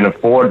 if you can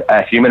afford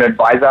a human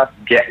advisor,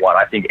 get one.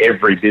 I think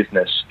every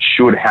business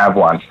should have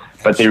one.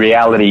 But the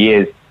reality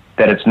is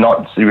that it's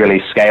not really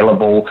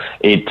scalable.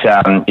 It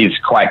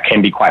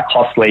can be quite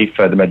costly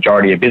for the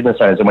majority of business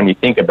owners. And when you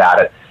think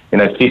about it,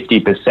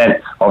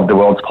 50% of the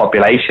world's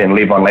population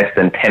live on less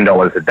than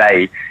 $10 a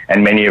day,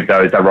 and many of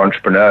those are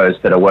entrepreneurs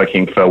that are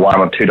working for $1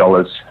 or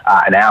 $2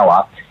 an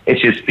hour.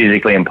 It's just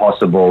physically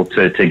impossible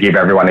to give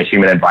everyone a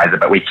human advisor,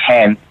 but we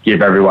can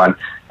give everyone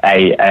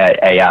an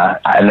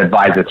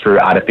advisor through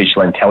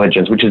artificial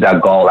intelligence, which is our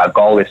goal. Our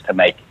goal is to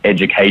make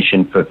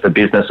education for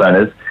business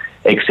owners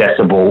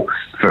accessible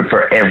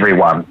for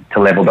everyone, to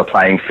level the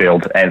playing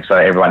field, and so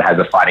everyone has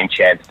a fighting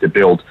chance to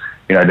build,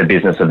 the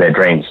business of their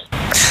dreams.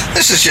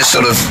 This is just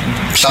sort of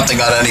something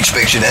I don't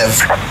expect you to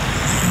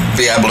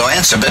be able to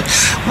answer, but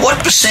what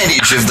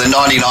percentage of the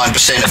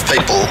 99% of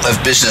people, of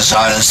business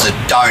owners that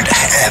don't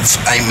have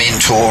a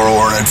mentor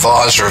or an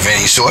advisor of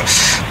any sort,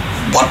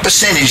 what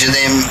percentage of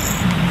them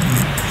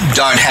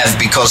don't have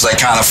because they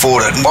can't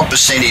afford it, and what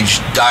percentage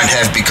don't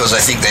have because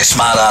they think they're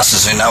smart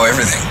asses who know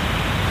everything?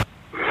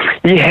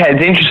 Yeah,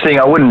 it's interesting.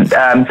 I wouldn't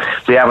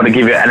be able to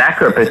give you an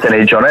accurate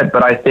percentage on it,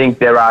 but I think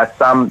there are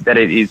some that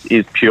it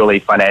is purely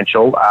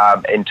financial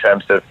in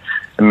terms of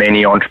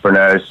many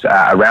entrepreneurs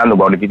around the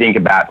world. If you think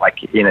about,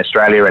 like, in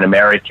Australia and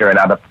America and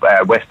other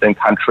Western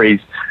countries,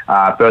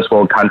 first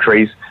world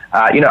countries,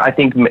 I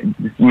think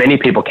many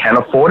people can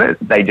afford it.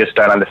 They just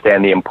don't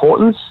understand the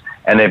importance,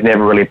 and they've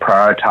never really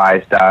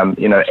prioritized,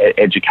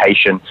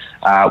 education,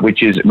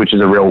 which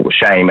is a real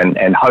shame.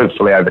 And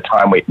hopefully over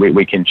time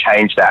we can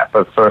change that.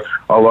 But for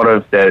a lot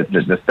of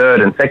the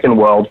third and second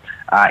world,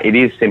 it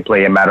is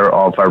simply a matter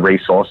of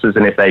resources.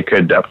 And if they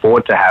could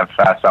afford to have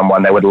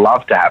someone, they would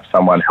love to have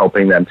someone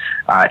helping them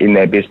in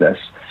their business.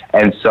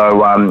 And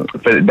so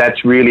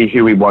that's really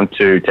who we want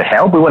to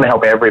help. We want to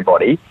help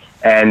everybody.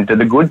 And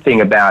the good thing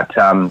about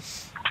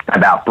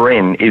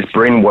BRiN is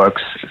BRiN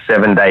works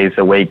 7 days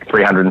a week,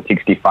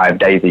 365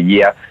 days a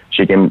year.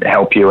 She can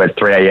help you at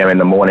 3 a.m. in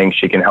the morning.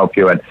 She can help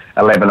you at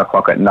 11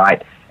 o'clock at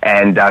night.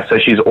 And so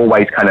she's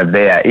always kind of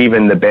there.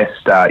 Even the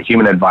best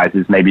human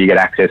advisors, maybe you get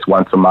access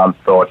once a month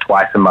or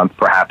twice a month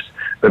perhaps.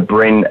 But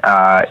BRiN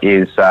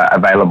is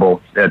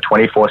available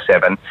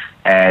 24/7,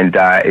 and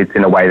it's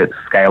in a way that's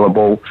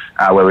scalable,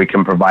 where we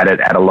can provide it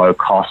at a low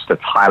cost.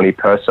 It's highly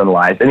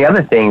personalized. And the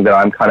other thing that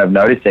I'm kind of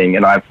noticing,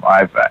 and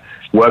I've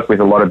worked with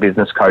a lot of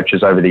business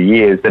coaches over the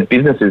years, that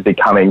business is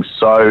becoming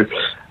so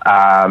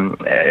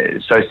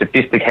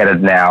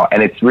sophisticated now,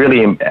 and it's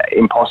really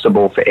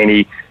impossible for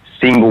any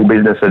single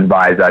business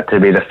advisor to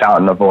be the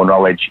fountain of all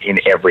knowledge in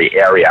every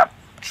area.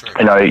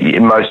 True.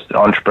 Most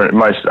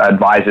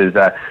advisors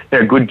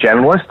they're good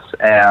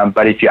generalists,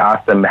 but if you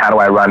ask them, how do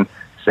I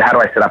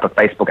set up a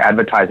Facebook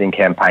advertising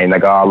campaign? They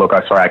go, oh, look,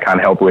 I'm sorry, I can't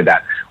help you with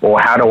that. Or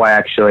how do I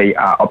actually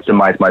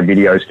optimize my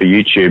videos for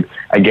YouTube?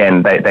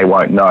 Again, they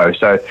won't know.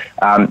 So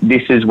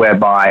this is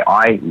whereby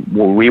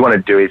what we want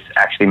to do is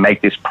actually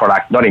make this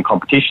product not in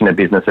competition to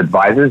business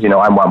advisors.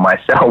 I'm one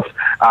myself.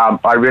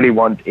 I really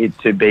want it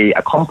to be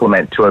a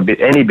complement to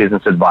any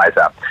business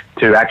advisor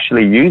to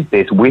actually use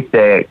this with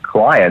their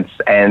clients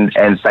and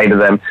say to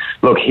them,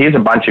 look, here's a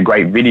bunch of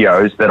great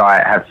videos that I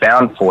have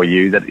found for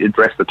you that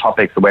address the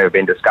topics that we've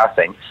been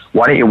discussing.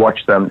 Why don't you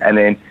watch them and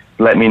then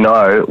let me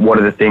know what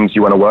are the things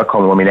you want to work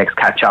on when we next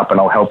catch up, and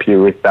I'll help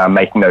you with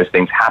making those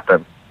things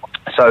happen.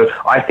 So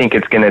I think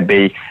it's going to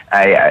be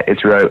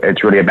it's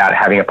really about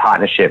having a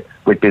partnership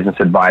with business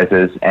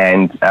advisors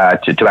and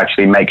to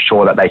actually make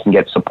sure that they can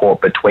get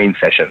support between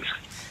sessions.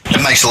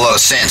 It makes a lot of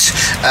sense.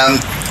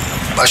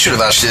 I should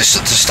have asked this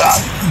at the start.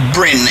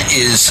 BRiN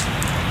is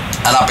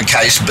an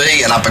uppercase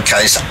B, an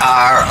uppercase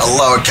R, a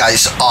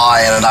lowercase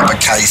I, and an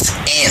uppercase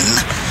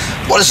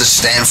N. What does it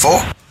stand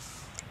for?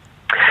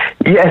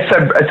 Yeah,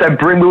 so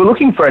BRiN, we were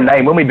looking for a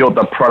name. When we built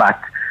the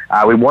product,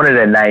 we wanted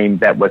a name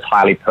that was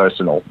highly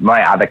personal.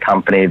 My other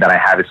company that I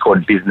have is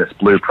called Business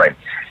Blueprint,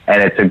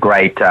 and it's a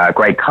great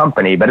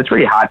company, but it's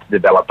really hard to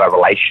develop a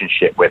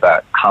relationship with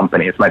a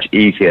company. It's much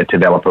easier to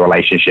develop a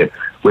relationship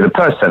with a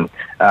person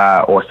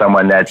or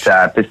someone that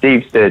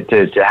perceives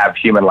to have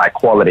human-like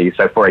qualities.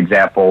 So, for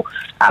example,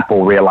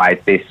 Apple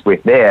realized this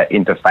with their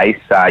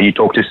interface. You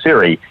talk to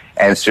Siri,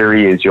 and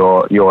Siri is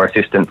your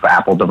assistant for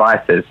Apple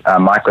devices.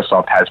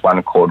 Microsoft has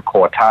one called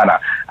Cortana.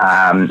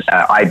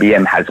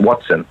 IBM has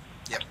Watson.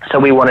 Yep. So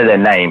we wanted a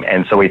name,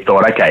 and so we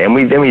thought, okay, and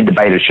then we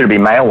debated, should it be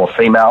male or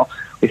female?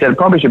 We said it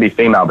probably should be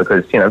female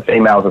because,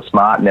 females are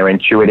smart and they're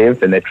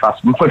intuitive and they're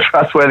more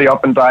trustworthy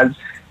oftentimes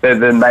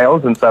than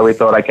males. And so we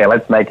thought, okay,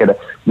 let's make it a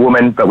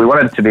woman, but we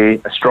wanted it to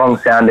be a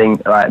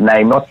strong-sounding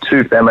name, not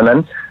too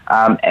feminine,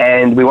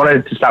 And we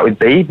wanted to start with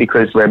B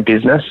because we're a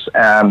business,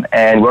 and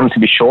we wanted to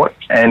be short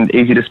and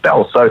easy to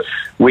spell. So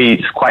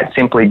we quite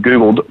simply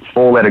Googled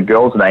 4-letter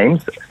girls'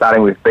 names,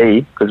 starting with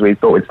B, because we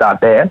thought we'd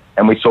start there,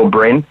 and we saw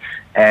BRiN.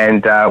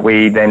 And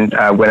we then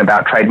went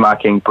about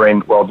trademarking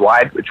BRiN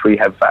worldwide, which we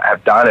have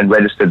done, and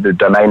registered the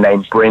domain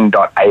name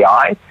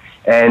BRiN.ai.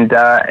 And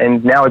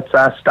now it's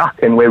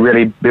stuck, and we're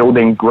really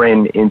building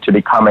BRiN into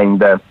becoming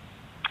the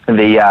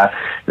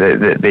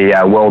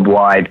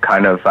worldwide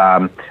kind of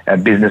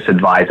business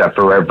advisor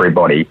for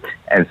everybody.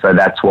 And so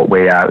that's what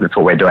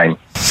we're doing.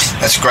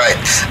 That's great.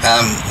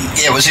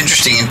 It was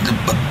interesting.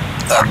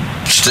 A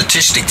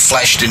statistic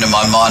flashed into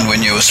my mind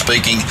when you were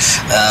speaking.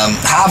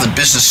 Harvard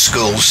Business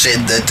School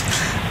said that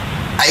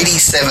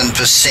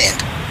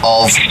 87%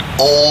 of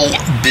all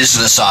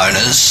business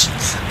owners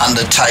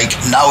undertake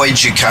no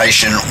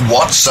education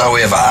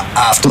whatsoever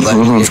after they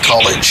leave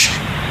college.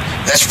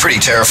 That's pretty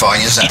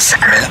terrifying, isn't it?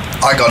 I mean,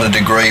 I got a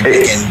degree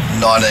back in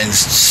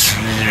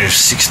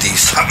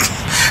 1960-something.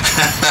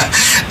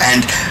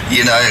 And,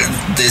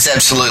 there's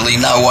absolutely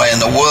no way in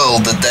the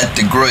world that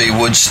degree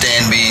would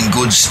stand me in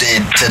good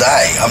stead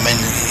today. I mean,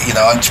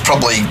 it's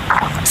probably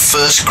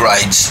first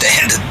grade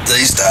standard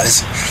these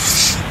days.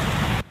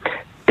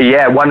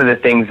 Yeah, one of the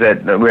things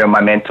that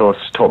my mentors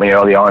taught me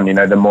early on,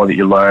 the more that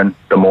you learn,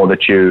 the more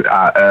that you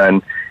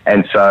earn.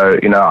 And so,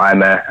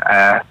 I'm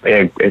a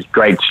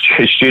great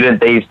student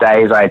these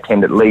days. I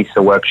attend at least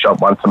a workshop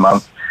once a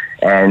month,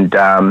 and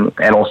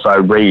also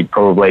read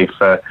probably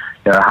for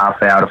half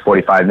an hour to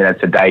 45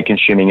 minutes a day,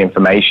 consuming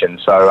information.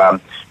 So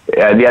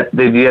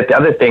the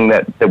other thing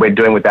that we're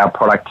doing with our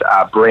product,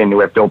 BRiN,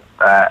 we've built,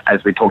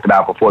 as we talked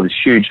about before, this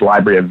huge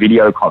library of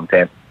video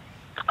content.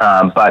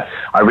 But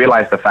I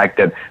realized the fact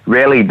that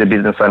rarely the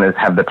business owners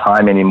have the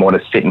time anymore to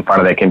sit in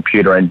front of their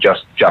computer and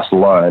just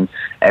learn.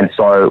 And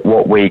so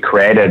what we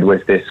created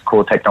was this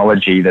cool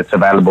technology that's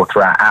available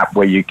through our app,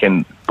 where you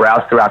can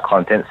browse through our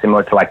content,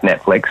 similar to like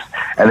Netflix,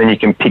 and then you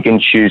can pick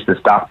and choose the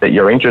stuff that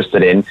you're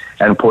interested in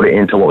and put it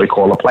into what we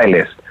call a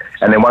playlist.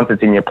 And then once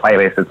it's in your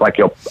playlist, it's like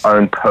your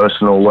own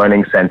personal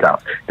learning center.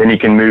 Then you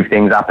can move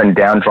things up and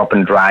down, drop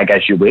and drag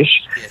as you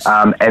wish. Yes.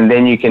 And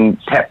then you can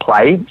tap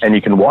play and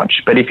you can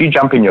watch. But if you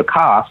jump in your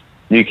car,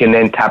 you can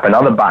then tap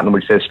another button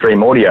which says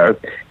stream audio,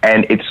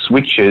 and it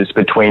switches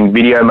between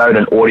video mode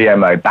and audio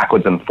mode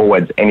backwards and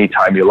forwards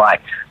anytime you like.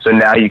 So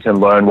now you can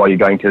learn while you're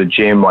going to the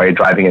gym, while you're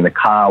driving in the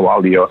car,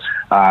 while you're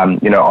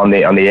on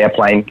the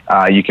airplane.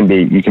 You can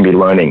be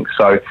learning.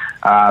 So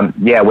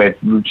we've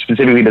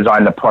specifically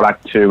designed the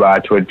product to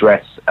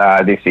address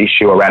this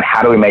issue around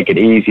how do we make it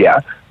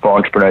easier for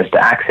entrepreneurs to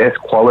access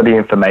quality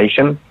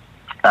information,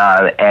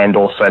 and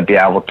also be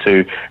able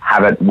to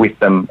have it with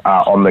them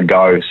on the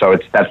go. So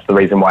that's the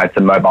reason why it's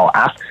a mobile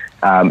app,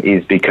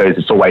 is because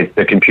it's always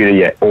the computer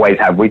you always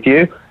have with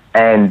you,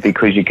 and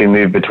because you can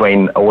move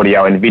between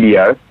audio and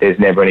video, there's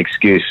never an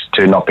excuse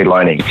to not be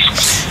learning.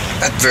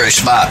 That's very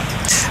smart.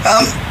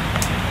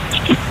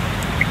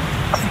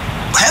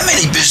 How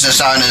many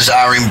business owners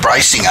are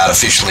embracing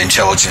artificial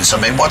intelligence?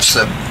 I mean, what's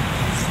the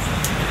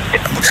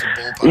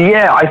ballpark?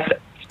 Yeah,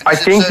 I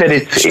think that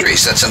it's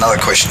industries. That's another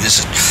question. Is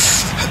it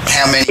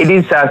how many? It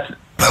is.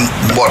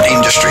 What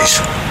industries?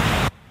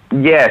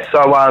 Yeah,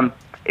 so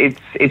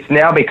it's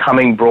now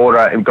becoming broader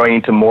and going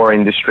into more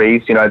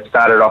industries. It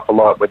started off a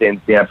lot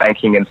within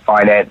banking and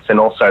finance, and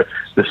also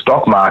the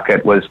stock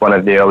market was one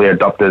of the early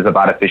adopters of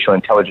artificial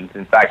intelligence.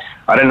 In fact,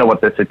 I don't know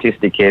what the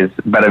statistic is,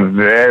 but a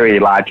very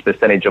large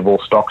percentage of all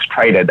stocks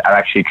traded are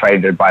actually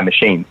traded by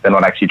machines. They're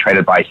not actually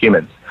traded by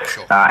humans.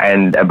 Sure.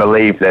 And I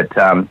believe that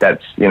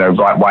that's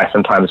why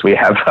sometimes we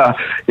have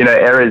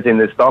errors in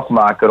the stock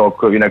market or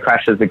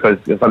crashes, because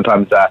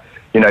sometimes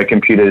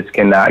computers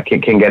can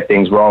get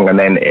things wrong, and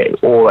then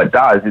all it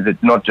does is it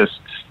not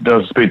just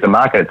doesn't spook the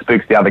market, it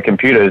spooks the other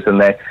computers,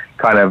 and they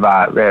kind of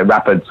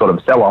rapid sort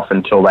of sell off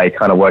until they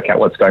kind of work out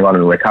what's going on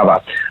and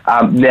recover.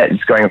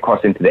 It's going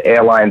across into the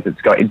airlines. It's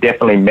going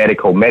definitely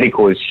medical.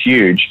 Medical is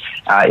huge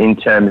in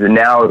terms of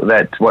now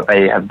that what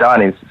they have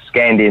done is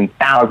scanned in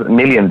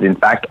millions, in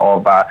fact,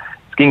 of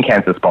skin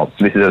cancer spots.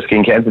 This is a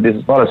skin cancer. This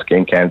is not a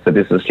skin cancer.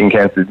 This is a skin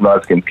cancer. This is not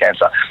a skin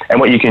cancer. And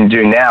what you can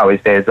do now is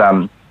there's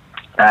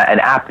an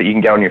app that you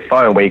can get on your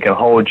phone where you can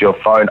hold your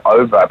phone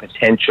over a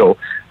potential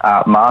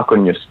mark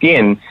on your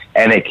skin,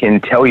 and it can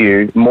tell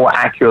you more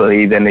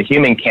accurately than the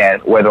human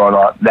can whether or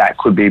not that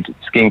could be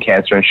skin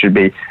cancer and should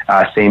be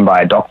seen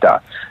by a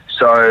doctor.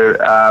 So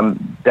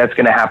that's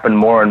going to happen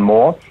more and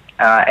more.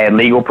 A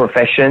legal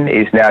profession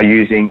is now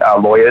using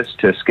lawyers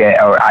to scan,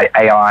 or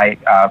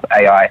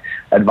AI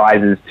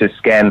advisors to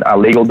scan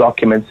legal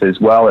documents as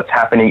well. It's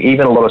happening.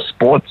 Even a lot of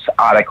sports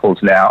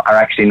articles now are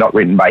actually not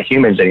written by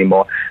humans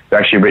anymore. They're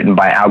actually written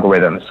by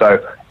algorithms. So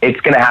it's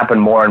going to happen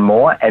more and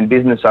more, and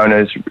business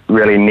owners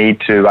really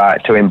need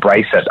to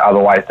embrace it.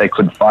 Otherwise, they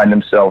could find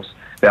themselves,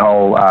 their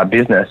whole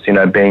business,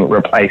 being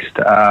replaced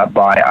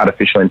by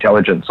artificial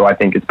intelligence. So I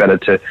think it's better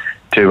to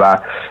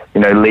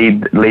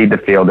lead the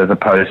field as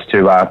opposed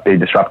to be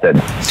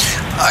disrupted.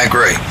 I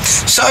agree.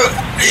 So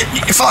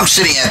if I'm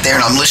sitting out there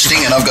and I'm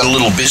listening and I've got a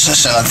little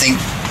business and I think,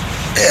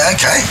 yeah,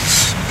 okay,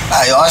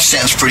 AI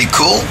sounds pretty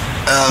cool.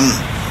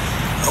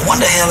 I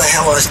wonder how the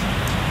hell I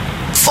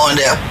find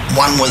out,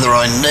 one, whether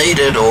I need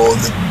it, or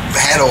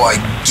how do I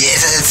get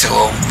it,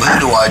 or who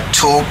do I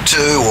talk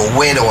to, or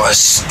where do I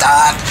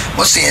start?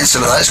 What's the answer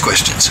to those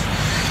questions?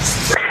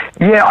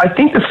 Yeah, I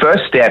think the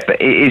first step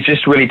is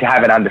just really to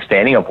have an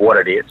understanding of what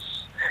it is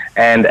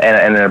and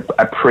an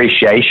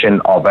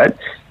appreciation of it.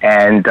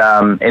 And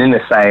in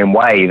the same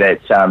way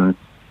that,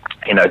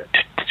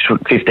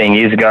 15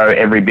 years ago,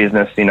 every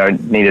business,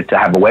 needed to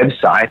have a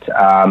website,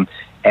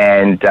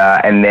 and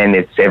then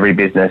it's every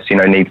business,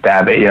 needs to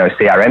have a,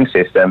 CRM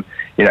system.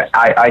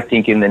 I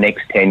think in the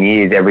next 10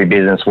 years, every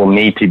business will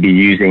need to be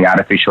using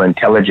artificial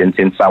intelligence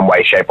in some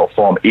way, shape, or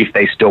form if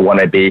they still want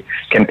to be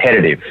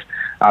competitive.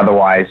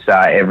 Otherwise,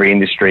 every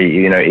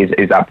industry,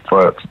 is up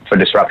for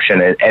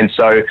disruption. And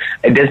so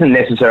it doesn't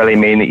necessarily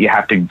mean that you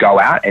have to go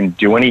out and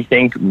do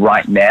anything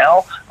right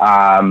now.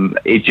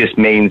 It just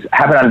means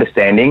have an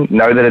understanding,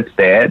 know that it's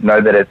there,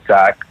 know that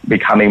it's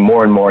becoming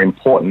more and more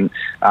important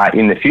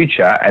in the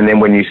future. And then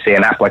when you see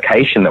an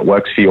application that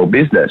works for your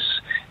business,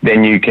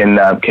 then you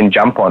can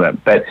jump on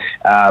it. But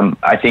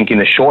I think in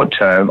the short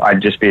term, I'd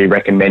just be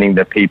recommending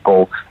that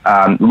people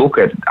look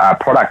at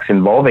products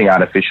involving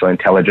artificial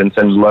intelligence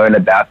and learn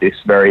about this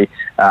very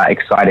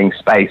exciting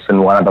space.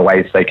 And one of the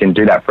ways they can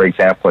do that, for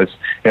example, is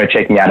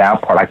checking out our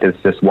product as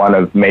just one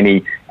of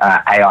many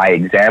AI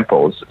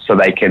examples, so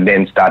they can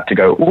then start to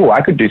go, "Oh,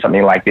 I could do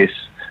something like this,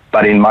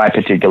 but in my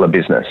particular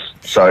business."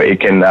 So it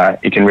can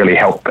really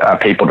help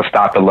people to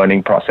start the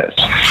learning process.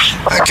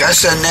 Okay,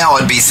 so now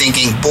I'd be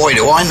thinking, boy,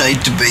 do I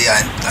need to be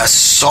a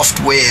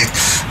software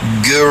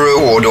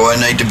guru, or do I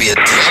need to be a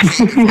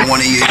techie? I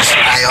want to use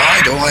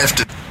AI? Do I have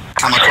to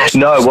come across?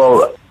 No,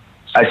 well,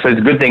 I suppose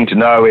a good thing to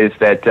know is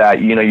that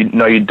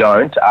you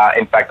don't.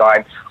 In fact,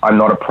 I'm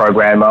not a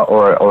programmer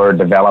or a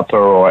developer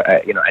or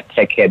a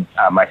tech head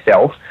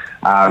myself.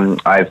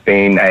 I've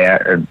been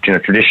a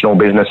traditional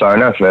business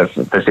owner for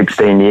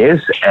 16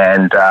 years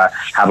and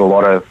had a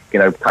lot of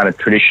kind of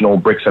traditional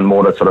bricks and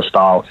mortar sort of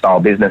style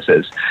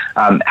businesses.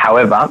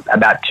 However,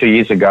 about 2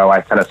 years ago,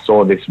 I kind of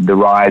saw the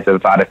rise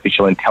of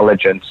artificial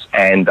intelligence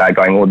and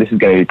going, well, this is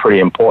going to be pretty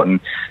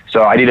important.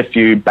 So I did a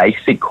few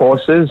basic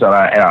courses, and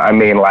I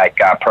mean like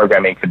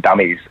programming for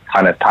dummies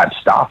kind of type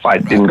stuff. I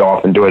didn't go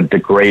off and do a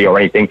degree or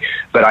anything,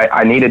 but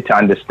I needed to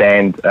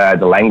understand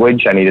the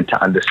language. I needed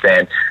to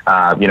understand,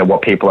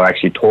 what people are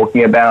actually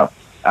talking about.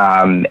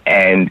 And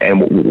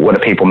what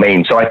do people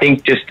mean? So I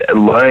think just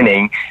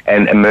learning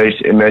and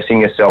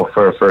immersing yourself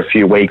for a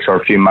few weeks or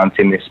a few months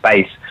in this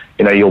space,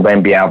 you'll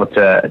then be able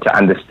to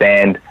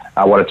understand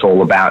what it's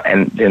all about,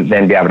 and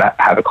then be able to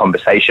have a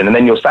conversation. And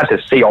then you'll start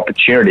to see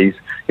opportunities,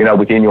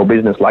 within your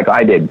business like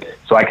I did.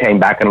 So I came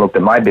back and looked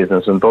at my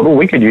business and thought,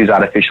 we could use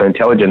artificial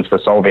intelligence for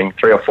solving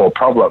 3 or 4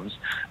 problems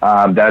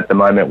that at the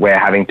moment we're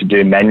having to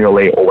do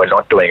manually or we're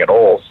not doing at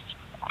all.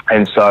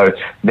 And so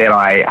then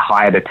I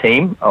hired a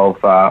team of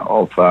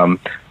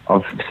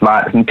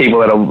smart people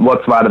that are a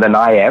lot smarter than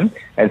I am,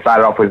 and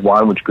started off with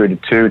 1, which grew to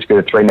 2, which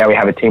grew to 3. Now we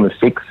have a team of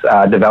 6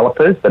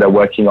 developers that are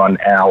working on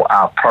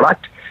our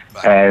product,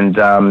 and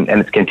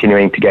it's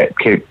continuing to get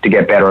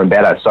better and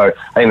better. So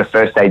I think the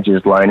first stage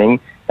is learning,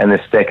 and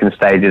the second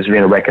stage is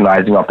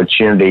recognizing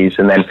opportunities,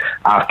 and then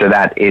after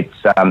that it's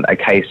a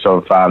case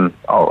of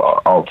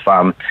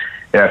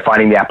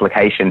finding the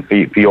application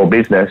for your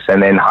business,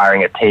 and then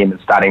hiring a team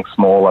and starting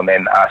small, and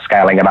then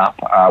scaling it up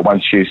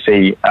once you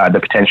see the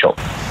potential.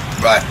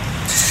 Right.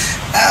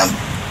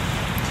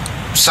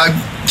 So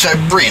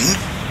BRiN,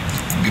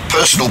 your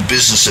personal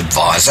business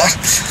advisor,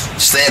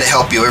 is there to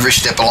help you every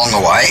step along the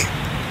way.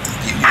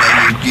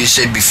 You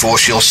said before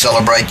she'll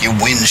celebrate your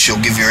wins, she'll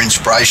give you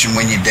inspiration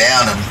when you're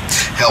down and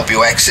help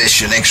you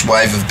access your next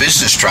wave of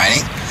business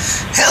training.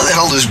 How the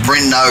hell does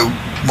BRiN know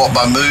what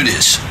my mood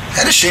is?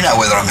 How does she know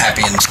whether I'm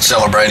happy and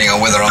celebrating or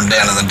whether I'm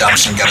down in the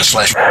dumps and going to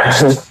slash?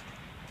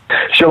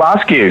 She'll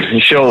ask you.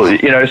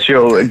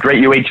 She'll greet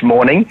you each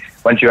morning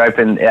once you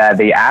open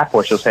the app,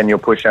 or she'll send you a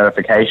push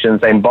notification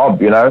saying,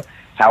 "Bob,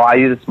 how are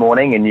you this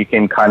morning?" And you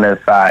can kind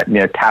of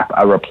tap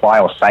a reply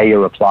or say a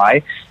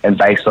reply, and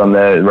based on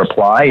the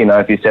reply,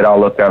 if you said, "Oh,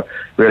 look, I'm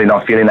really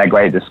not feeling that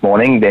great this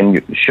morning,"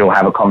 then she'll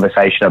have a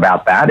conversation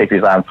about that. If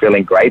you say, "I'm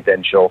feeling great,"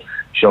 then she'll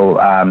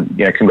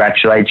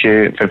congratulate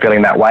you for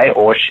feeling that way.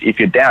 Or if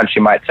you're down, she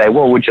might say,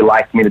 "Well, would you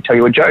like me to tell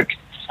you a joke?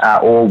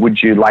 Or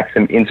would you like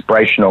some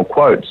inspirational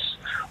quotes?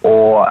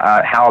 Or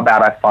how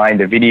about I find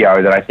a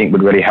video that I think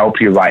would really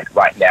help you right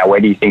now? Where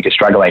do you think you're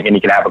struggling?" And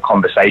you can have a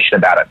conversation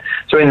about it.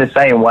 So in the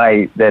same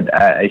way that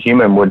a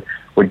human would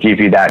give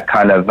you that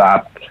kind of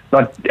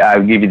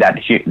give you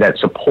that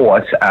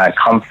support,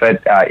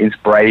 comfort,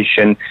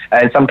 inspiration,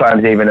 and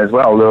sometimes even as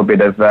well a little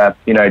bit of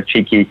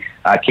cheeky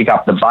kick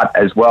up the butt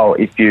as well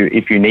if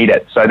you need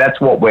it. So that's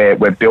what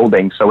we're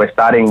building. So we're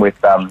starting with.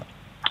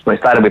 We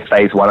started with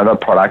phase 1 of the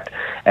product,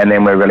 and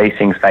then we're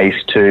releasing phase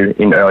 2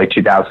 in early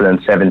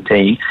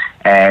 2017.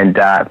 And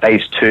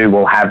phase 2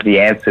 will have the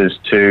answers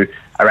to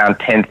around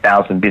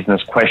 10,000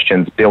 business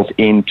questions built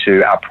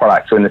into our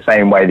product. So in the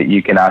same way that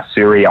you can ask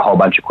Siri a whole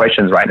bunch of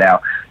questions right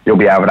now, you'll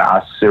be able to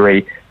ask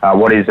Siri,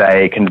 what is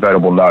a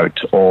convertible note,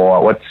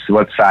 or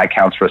what's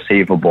accounts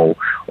receivable,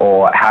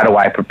 or how do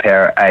I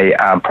prepare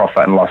a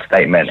profit and loss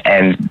statement,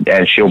 and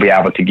she'll be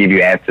able to give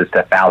you answers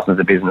to thousands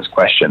of business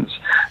questions.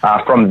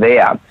 From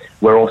there,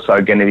 we're also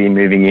going to be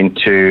moving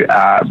into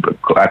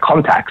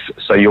contacts.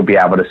 So you'll be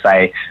able to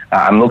say,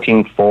 I'm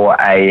looking for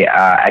a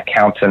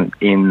accountant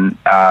in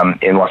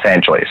Los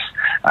Angeles.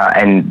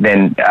 And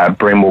then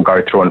BRiN will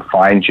go through and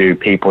find you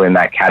people in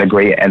that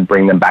category and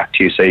bring them back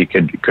to you so you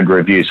could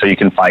review. So you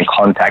can find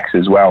contacts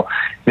as well.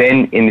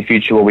 Then in the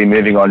future, we'll be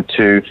moving on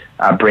to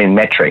BRiN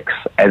metrics.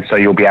 And so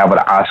you'll be able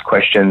to ask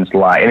questions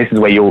like, and this is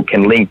where you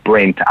can link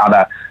BRiN to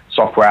other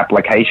software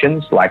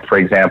applications, like, for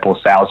example,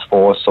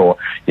 Salesforce, or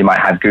you might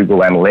have Google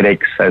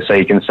Analytics. So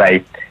you can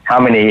say, how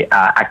many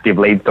active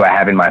leads do I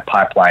have in my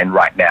pipeline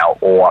right now?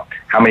 Or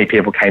how many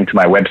people came to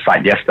my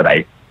website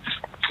yesterday?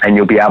 And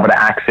you'll be able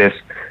to access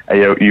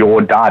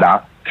your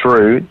data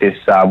through this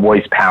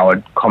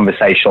voice-powered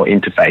conversational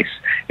interface.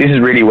 This is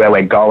really where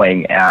we're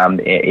going,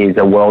 is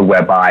a world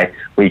whereby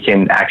we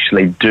can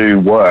actually do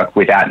work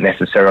without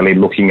necessarily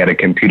looking at a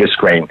computer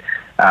screen.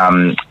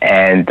 And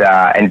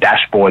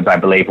dashboards, I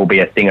believe, will be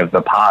a thing of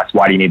the past.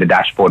 Why do you need a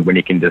dashboard when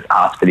you can just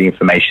ask for the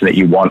information that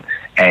you want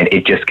and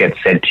it just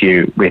gets sent to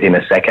you within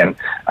a second?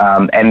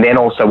 And then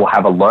also we'll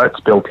have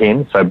alerts built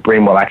in. So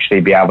BRiN will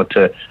actually be able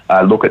to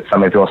look at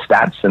some of your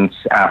stats and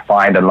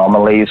find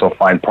anomalies or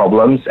find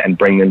problems and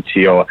bring them to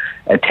your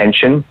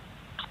attention.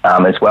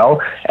 As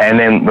well. And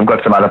then we've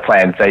got some other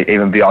plans,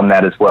 even beyond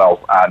that as well,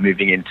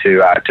 moving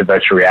into to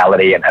virtual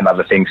reality and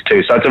other things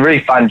too. So it's a really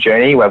fun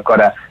journey. We've got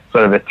a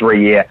sort of a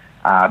 3-year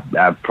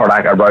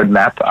product, a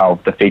roadmap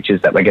of the features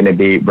that we're going to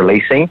be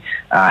releasing.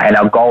 And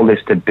our goal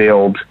is to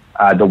build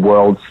the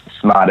world's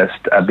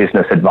smartest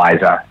business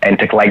advisor, and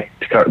to collect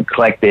the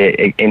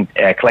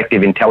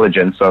collective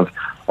intelligence of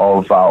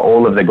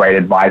all of the great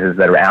advisors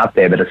that are out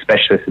there that are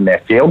specialists in their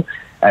field,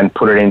 and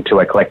put it into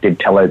a collective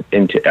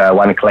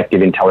one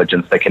collective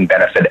intelligence that can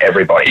benefit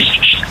everybody.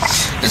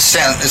 It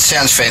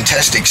sounds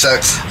fantastic. So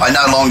I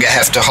no longer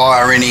have to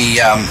hire any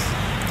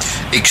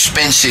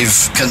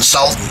expensive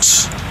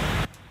consultants.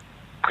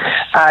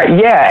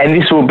 Yeah,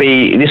 and this will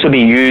be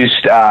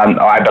used,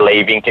 I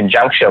believe, in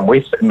conjunction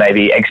with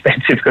maybe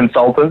expensive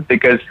consultants,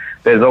 because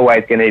there's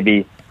always going to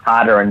be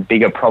harder and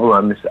bigger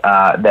problems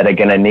that are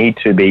going to need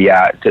to be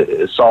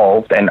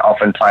solved, and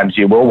oftentimes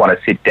you will want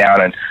to sit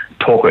down and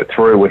talk it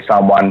through with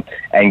someone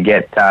and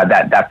get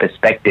that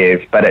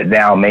perspective. But it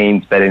now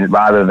means that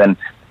rather than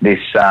this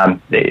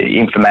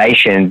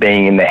information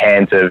being in the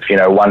hands of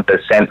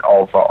 1%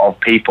 of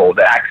people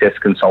that access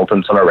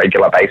consultants on a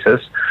regular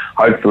basis,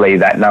 hopefully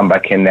that number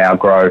can now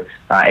grow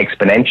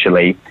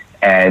exponentially,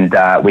 and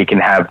we can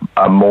have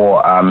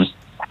more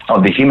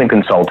of the human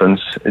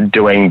consultants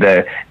doing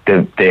the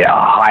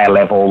higher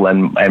level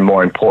and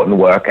more important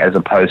work, as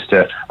opposed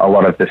to a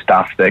lot of the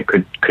stuff that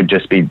could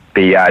just be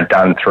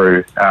done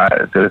through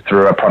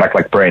a product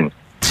like BRiN.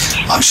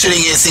 I'm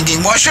sitting here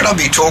thinking, why should I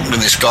be talking to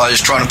this guy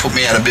who's trying to put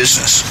me out of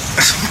business?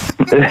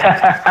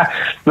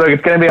 Look,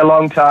 it's going to be a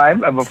long time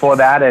before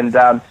that, and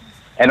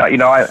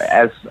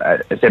as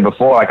I said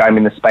before, like, I'm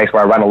in the space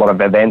where I run a lot of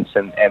events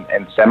and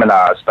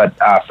seminars, but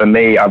for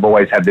me, I've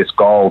always had this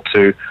goal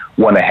to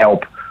want to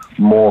help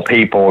more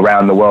people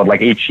around the world.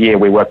 Like, each year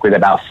we work with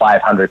about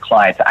 500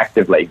 clients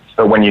actively.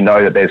 So when you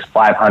know that there's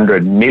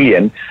 500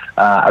 million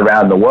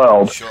around the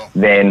world, sure,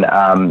 then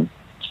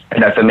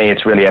for me,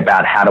 it's really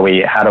about how do we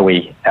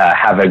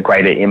have a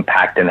greater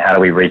impact, and how do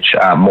we reach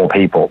more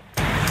people.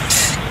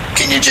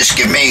 Can you just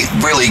give me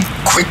really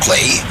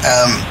quickly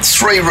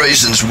 3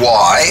 reasons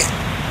why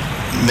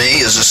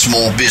me as a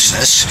small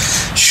business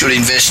should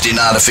invest in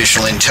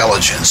artificial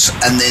intelligence?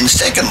 And then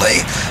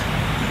secondly,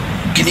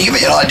 can you give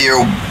me an idea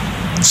of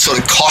sort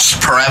of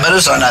cost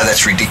parameters? I know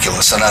that's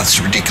ridiculous. I know it's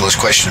a ridiculous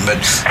question, but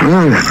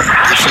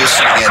if you're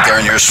sitting out there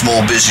and you're a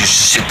small business,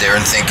 you sit there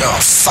and think, oh,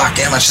 fuck,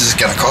 how much is this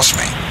going to cost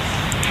me?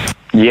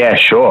 Yeah,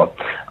 sure.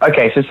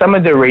 Okay, so some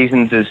of the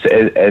reasons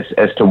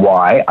as to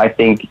why I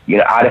think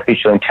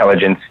artificial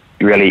intelligence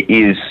really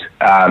is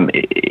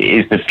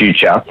the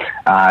future.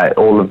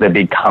 All of the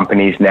big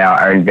companies now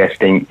are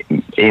investing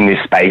in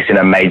this space in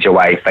a major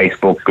way.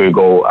 Facebook,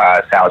 Google,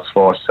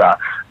 Salesforce,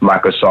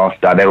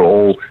 Microsoft, they're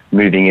all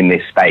moving in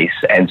this space,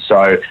 and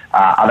so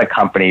other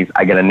companies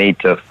are going to need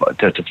to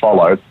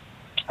follow.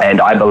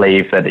 And I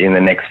believe that in the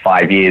next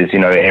 5 years,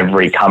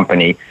 every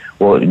company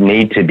will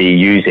need to be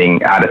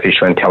using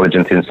artificial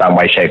intelligence in some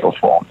way, shape, or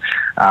form.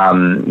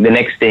 The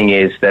next thing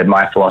is that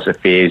my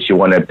philosophy is you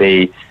want to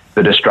be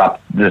the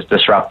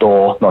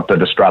disruptor, not the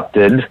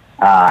disrupted.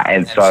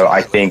 And so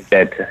I think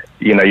that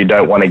you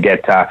don't want to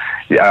get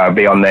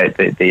be on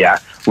the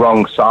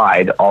wrong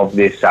side of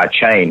this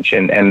change.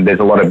 And there's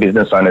a lot of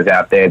business owners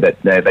out there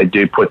that they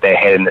do put their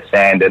head in the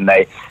sand, and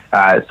they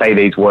say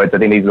these words. I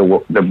think these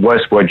are the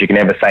worst words you can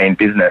ever say in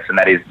business, and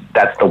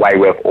that's the way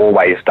we've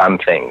always done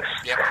things.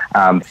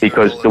 Yep.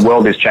 Because the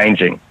world is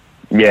changing.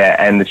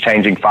 and it's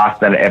changing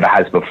faster than it ever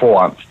has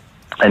before.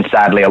 And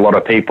sadly, a lot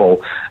of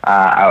people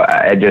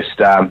are just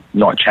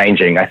not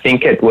changing. I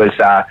think it was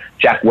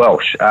Jack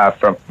Welch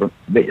from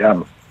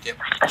the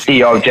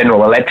CEO of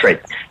General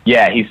Electric.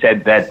 Yeah, he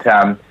said that.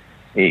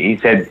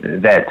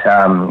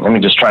 Let me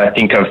just try to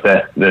think of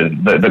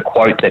the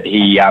quote that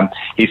he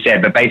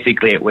said. But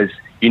basically, it was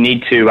you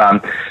need to.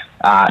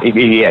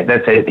 He said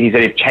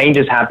if change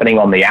is happening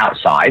on the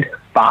outside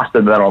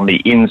faster than on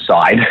the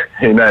inside,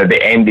 the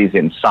end is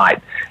in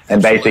sight.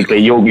 And basically,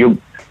 you'll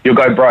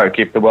go broke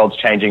if the world's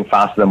changing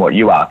faster than what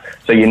you are.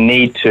 So you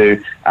need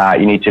to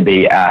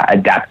be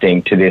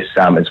adapting to this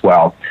as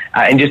well.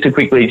 And just to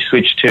quickly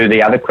switch to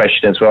the other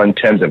question as well in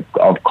terms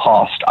of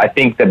cost, I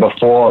think that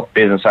before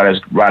business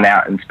owners run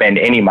out and spend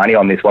any money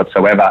on this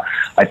whatsoever,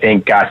 I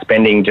think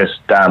spending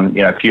just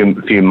a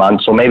few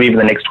months or maybe even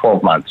the next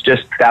 12 months,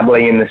 just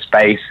dabbling in the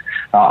space.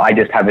 I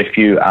just have a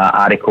few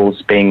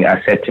articles being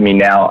sent to me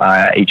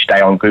now each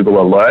day on Google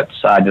Alerts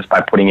just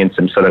by putting in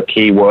some sort of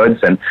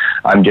keywords, and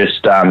I'm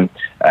just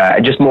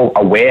more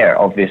aware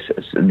of this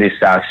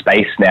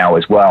space now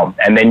as well.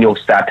 And then you'll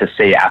start to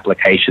see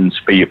applications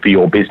for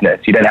your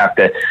business. You don't have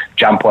to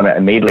jump on it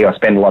immediately or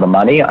spend a lot of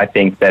money. I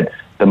think that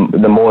the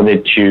more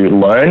that you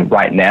learn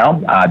right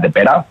now, the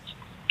better.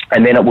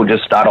 And then it will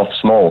just start off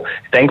small.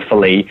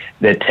 Thankfully,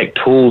 the tech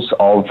tools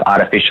of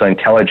artificial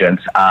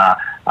intelligence are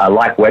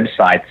like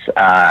websites.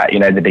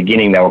 At the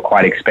beginning, they were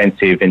quite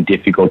expensive and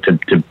difficult to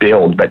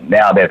build, but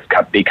now they've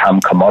become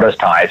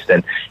commoditized,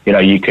 and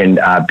you can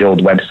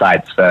build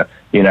websites for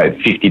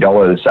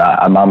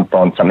 $50 a month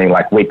on something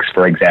like Wix,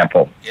 for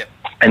example. Yep.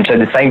 And so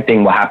the same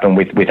thing will happen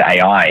with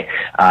AI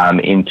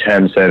in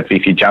terms of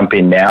if you jump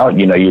in now,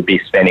 you'd be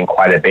spending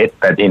quite a bit,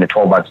 but in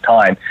 12 months'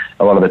 time,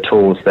 a lot of the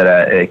tools that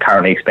are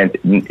currently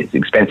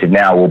expensive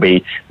now will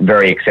be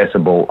very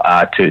accessible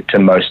to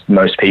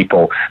most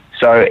people.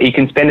 So you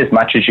can spend as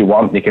much as you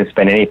want. You can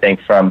spend anything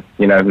from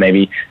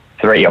maybe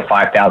 $3,000 or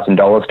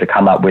 $5,000 to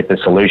come up with a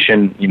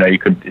solution. You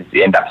could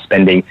end up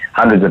spending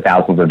hundreds of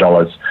thousands of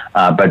dollars.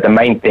 But the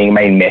main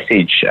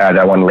message that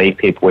I want to leave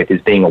people with is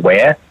being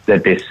aware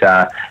that this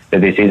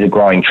is a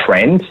growing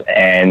trend,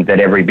 and that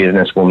every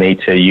business will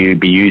need to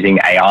be using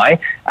AI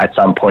at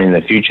some point in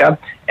the future.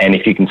 And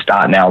if you can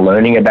start now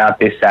learning about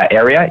this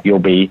area, you'll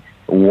be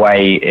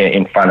way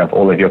in front of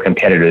all of your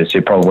competitors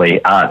who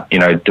probably aren't,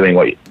 doing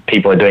what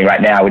people are doing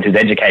right now, which is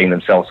educating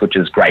themselves, which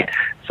is great.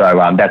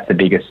 So that's the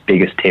biggest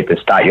tip, is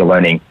start your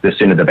learning. The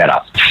sooner the better.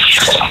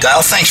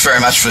 Dale, thanks very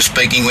much for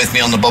speaking with me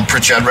on the Bob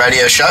Pritchard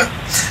Radio Show.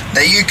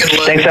 Now you can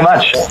learn. Thanks so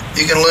much.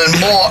 You can learn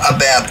more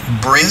about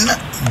BRiN,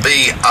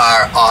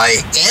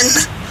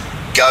 BRiN.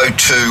 Go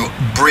to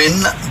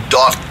BRiN.ai.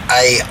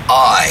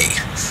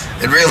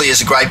 It really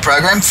is a great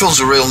program. Fills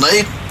a real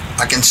need.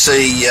 I can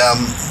see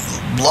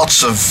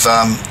lots of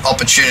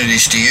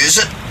opportunities to use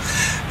it.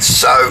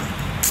 So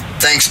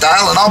thanks,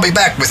 Dale, and I'll be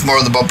back with more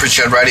of the Bob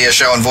Pritchard Radio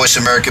Show on Voice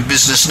America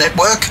Business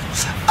Network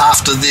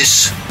after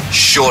this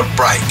short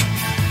break.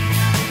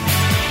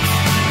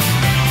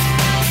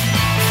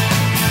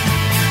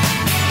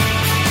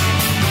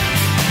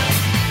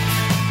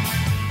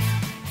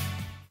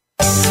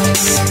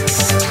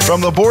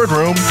 From the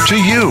boardroom to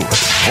you,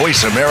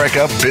 Voice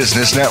America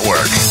Business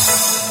Network.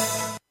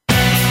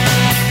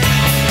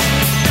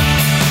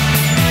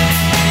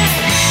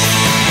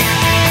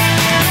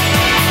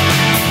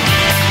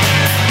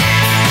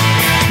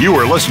 You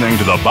are listening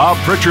to the Bob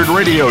Pritchard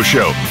Radio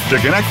Show. To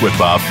connect with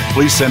Bob,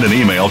 please send an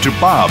email to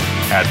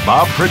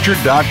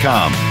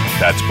bob@bobpritchard.com.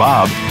 That's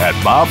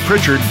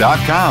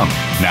bob@bobpritchard.com.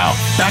 Now,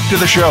 back to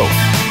the show.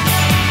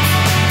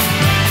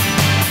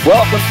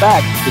 Welcome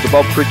back to the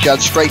Bob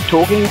Pritchard Straight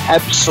Talking,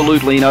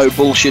 absolutely no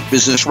bullshit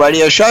business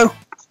radio show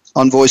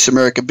on Voice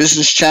America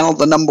Business Channel,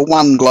 the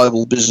 #1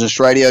 global business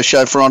radio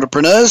show for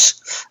entrepreneurs.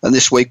 And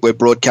this week we're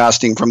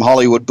broadcasting from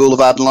Hollywood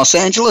Boulevard in Los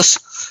Angeles,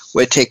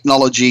 where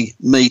technology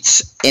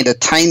meets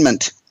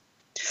entertainment.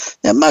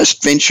 Now,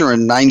 most venture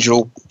and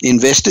angel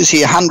investors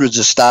hear hundreds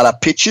of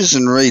startup pitches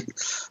and read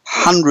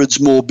hundreds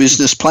more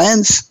business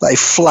plans. They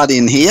flood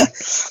in here,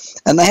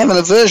 and they have an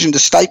aversion to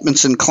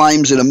statements and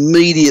claims that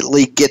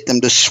immediately get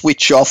them to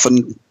switch off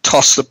and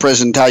toss the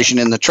presentation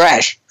in the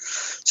trash.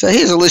 So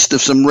here's a list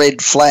of some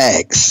red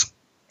flags.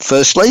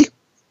 Firstly,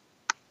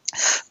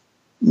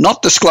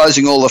 not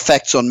disclosing all the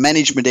facts on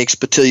management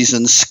expertise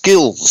and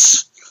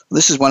skills.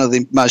 This is one of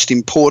the most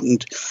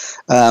important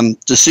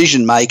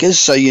decision makers,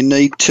 so you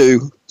need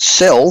to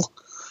sell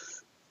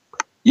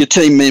your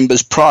team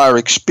members' prior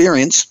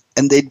experience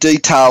and their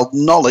detailed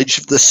knowledge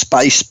of the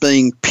space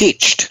being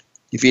pitched.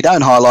 If you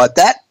don't highlight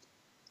that,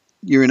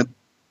 you're in a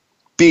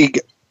big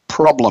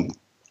problem.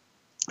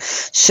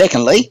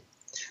 Secondly,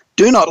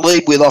 do not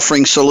lead with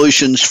offering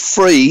solutions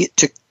free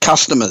to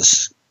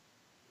customers.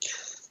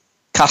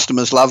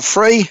 Customers love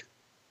free.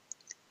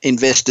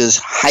 Investors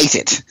hate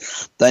it.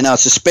 They know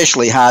it's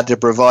especially hard to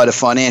provide a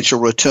financial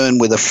return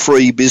with a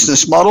free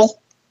business model.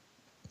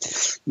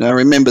 Now,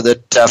 remember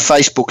that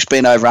Facebook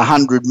spent over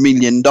 $100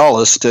 million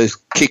to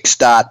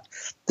kickstart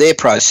their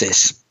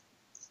process.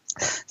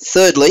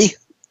 Thirdly,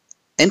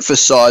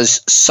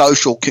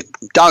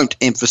 don't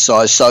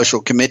emphasize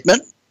social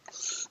commitment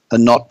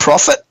and not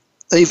profit.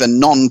 Even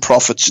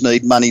non-profits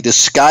need money to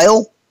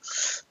scale.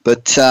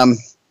 But,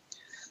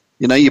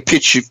 you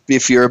pitch,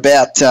 if you're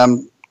about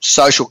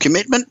social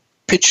commitment,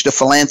 pitch to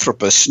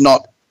philanthropists,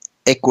 not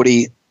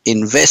equity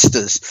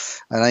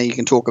investors. I know you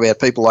can talk about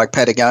people like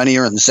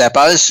Patagonia and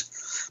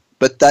Zappos,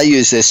 but they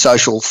use their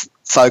social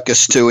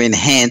focus to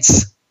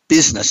enhance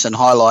business and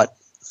highlight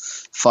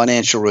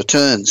financial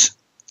returns.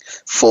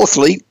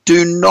 Fourthly,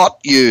 do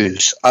not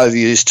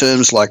overuse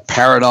terms like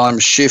paradigm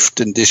shift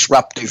and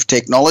disruptive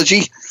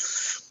technology.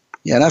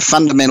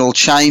 Fundamental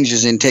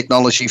changes in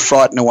technology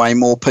frighten away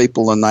more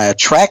people than they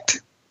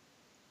attract,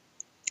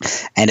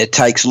 and it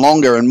takes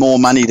longer and more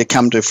money to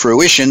come to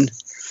fruition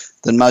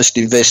than most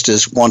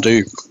investors want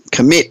to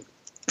commit.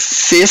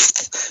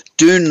 Fifth,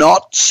 do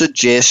not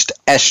suggest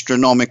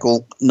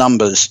astronomical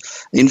numbers.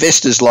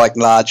 Investors like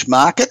large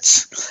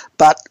markets,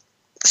 but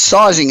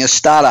sizing a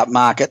startup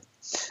market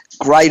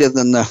greater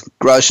than the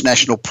gross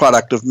national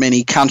product of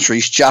many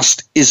countries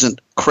just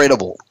isn't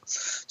credible.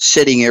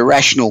 Setting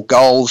irrational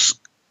goals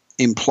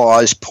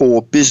implies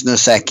poor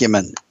business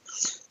acumen.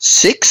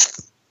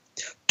 Sixth,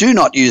 do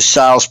not use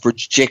sales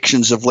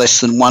projections of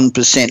less than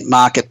 1%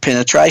 market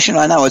penetration.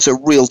 I know it's a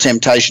real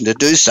temptation to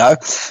do so,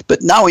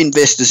 but no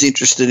investor's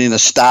interested in a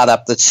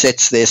startup that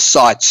sets their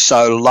sights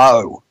so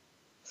low.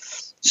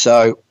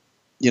 So,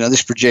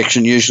 this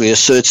projection usually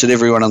asserts that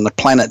everyone on the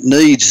planet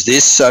needs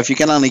this. So if you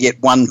can only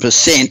get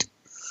 1%,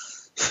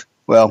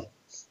 well,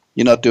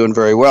 you're not doing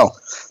very well.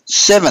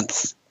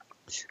 Seventh,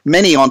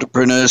 many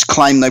entrepreneurs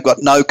claim they've got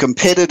no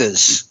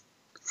competitors.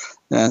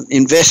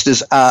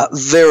 Investors are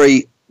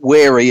very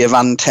wary of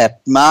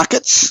untapped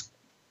markets,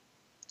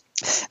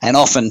 and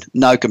often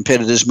no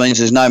competitors means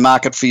there's no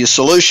market for your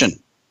solution.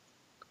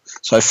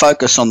 So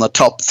focus on the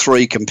top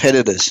 3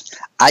 competitors.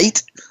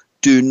 8,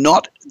 do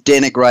not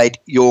denigrate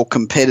your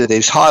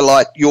competitors.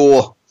 Highlight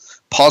your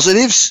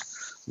positives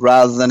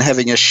rather than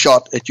having a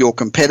shot at your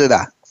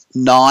competitor.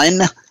 9,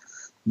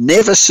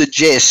 never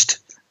suggest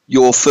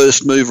your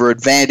first mover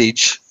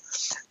advantage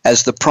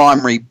as the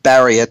primary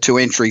barrier to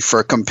entry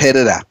for a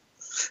competitor.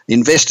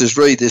 Investors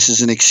read this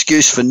as an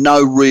excuse for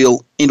no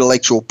real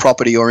intellectual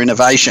property or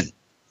innovation.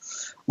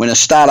 When a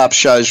startup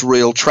shows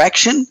real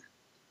traction,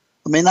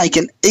 they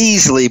can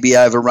easily be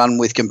overrun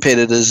with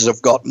competitors that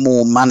have got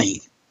more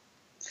money.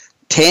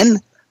 10,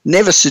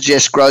 never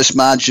suggest gross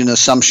margin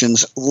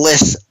assumptions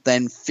less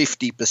than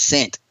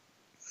 50%.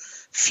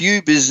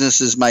 Few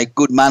businesses make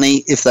good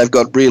money if they've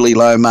got really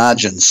low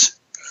margins.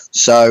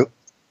 So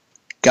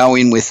go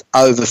in with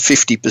over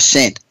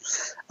 50%.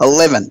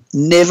 11,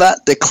 never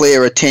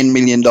declare a $10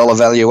 million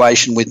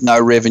valuation with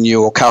no revenue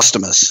or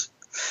customers.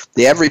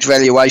 The average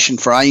valuation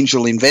for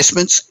angel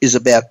investments is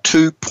about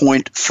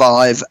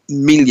 2.5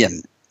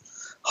 million.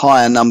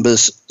 Higher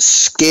numbers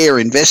scare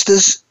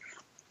investors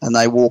and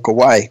they walk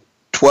away.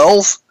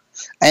 12,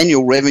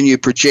 annual revenue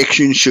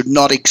projections should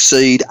not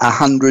exceed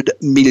 $100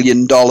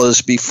 million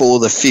before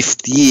the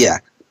 5th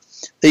year.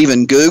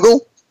 Even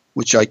Google,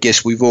 which I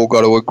guess we've all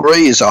got to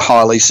agree is a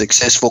highly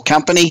successful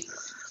company,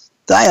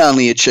 they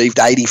only achieved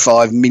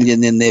 $85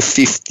 million in their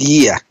 5th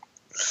year.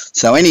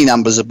 So any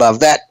numbers above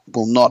that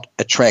will not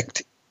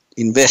attract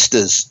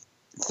investors.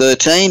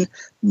 13,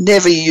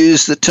 never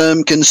use the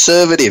term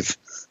conservative.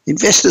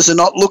 Investors are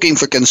not looking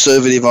for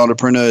conservative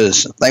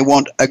entrepreneurs. They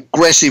want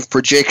aggressive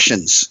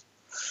projections.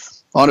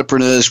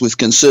 Entrepreneurs with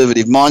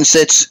conservative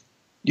mindsets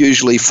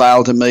usually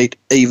fail to meet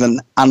even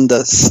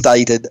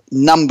understated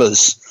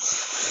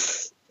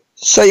numbers.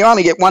 So you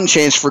only get one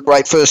chance for a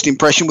great first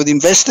impression with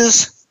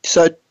investors.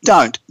 So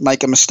don't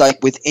make a mistake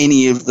with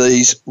any of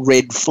these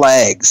red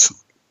flags.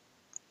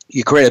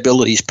 Your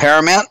credibility is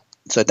paramount,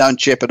 so don't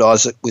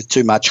jeopardize it with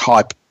too much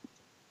hype.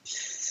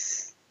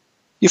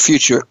 Your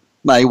future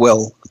may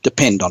well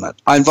depend on it.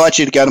 I invite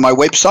you to go to my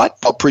website,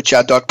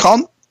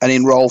 bobpritchard.com, and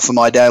enroll for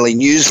my daily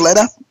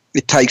newsletter.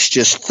 It takes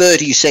just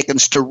 30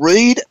 seconds to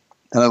read,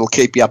 and it'll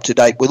keep you up to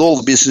date with all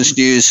the business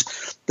news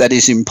that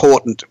is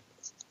important.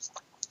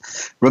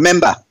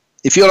 Remember,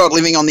 if you're not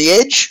living on the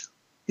edge,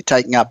 you're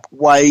taking up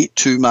way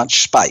too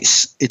much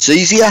space. It's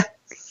easier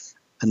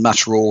and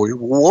much more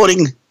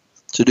rewarding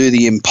to do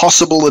the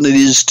impossible than it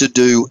is to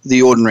do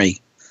the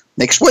ordinary.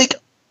 Next week,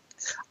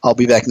 I'll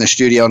be back in the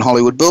studio on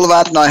Hollywood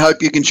Boulevard, and I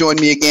hope you can join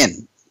me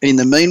again. In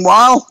the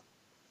meanwhile,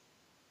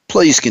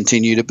 please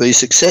continue to be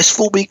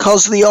successful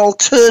because the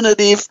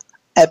alternative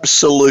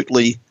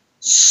absolutely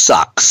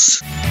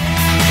sucks.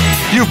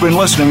 You've been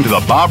listening to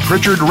the Bob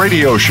Pritchard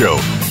Radio Show.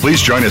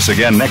 Please join us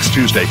again next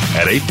Tuesday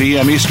at 8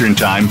 p.m. Eastern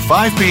Time,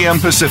 5 p.m.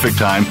 Pacific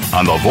Time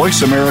on the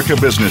Voice America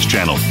Business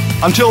Channel.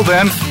 Until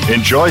then,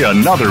 enjoy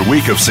another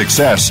week of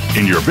success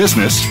in your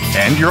business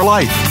and your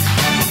life.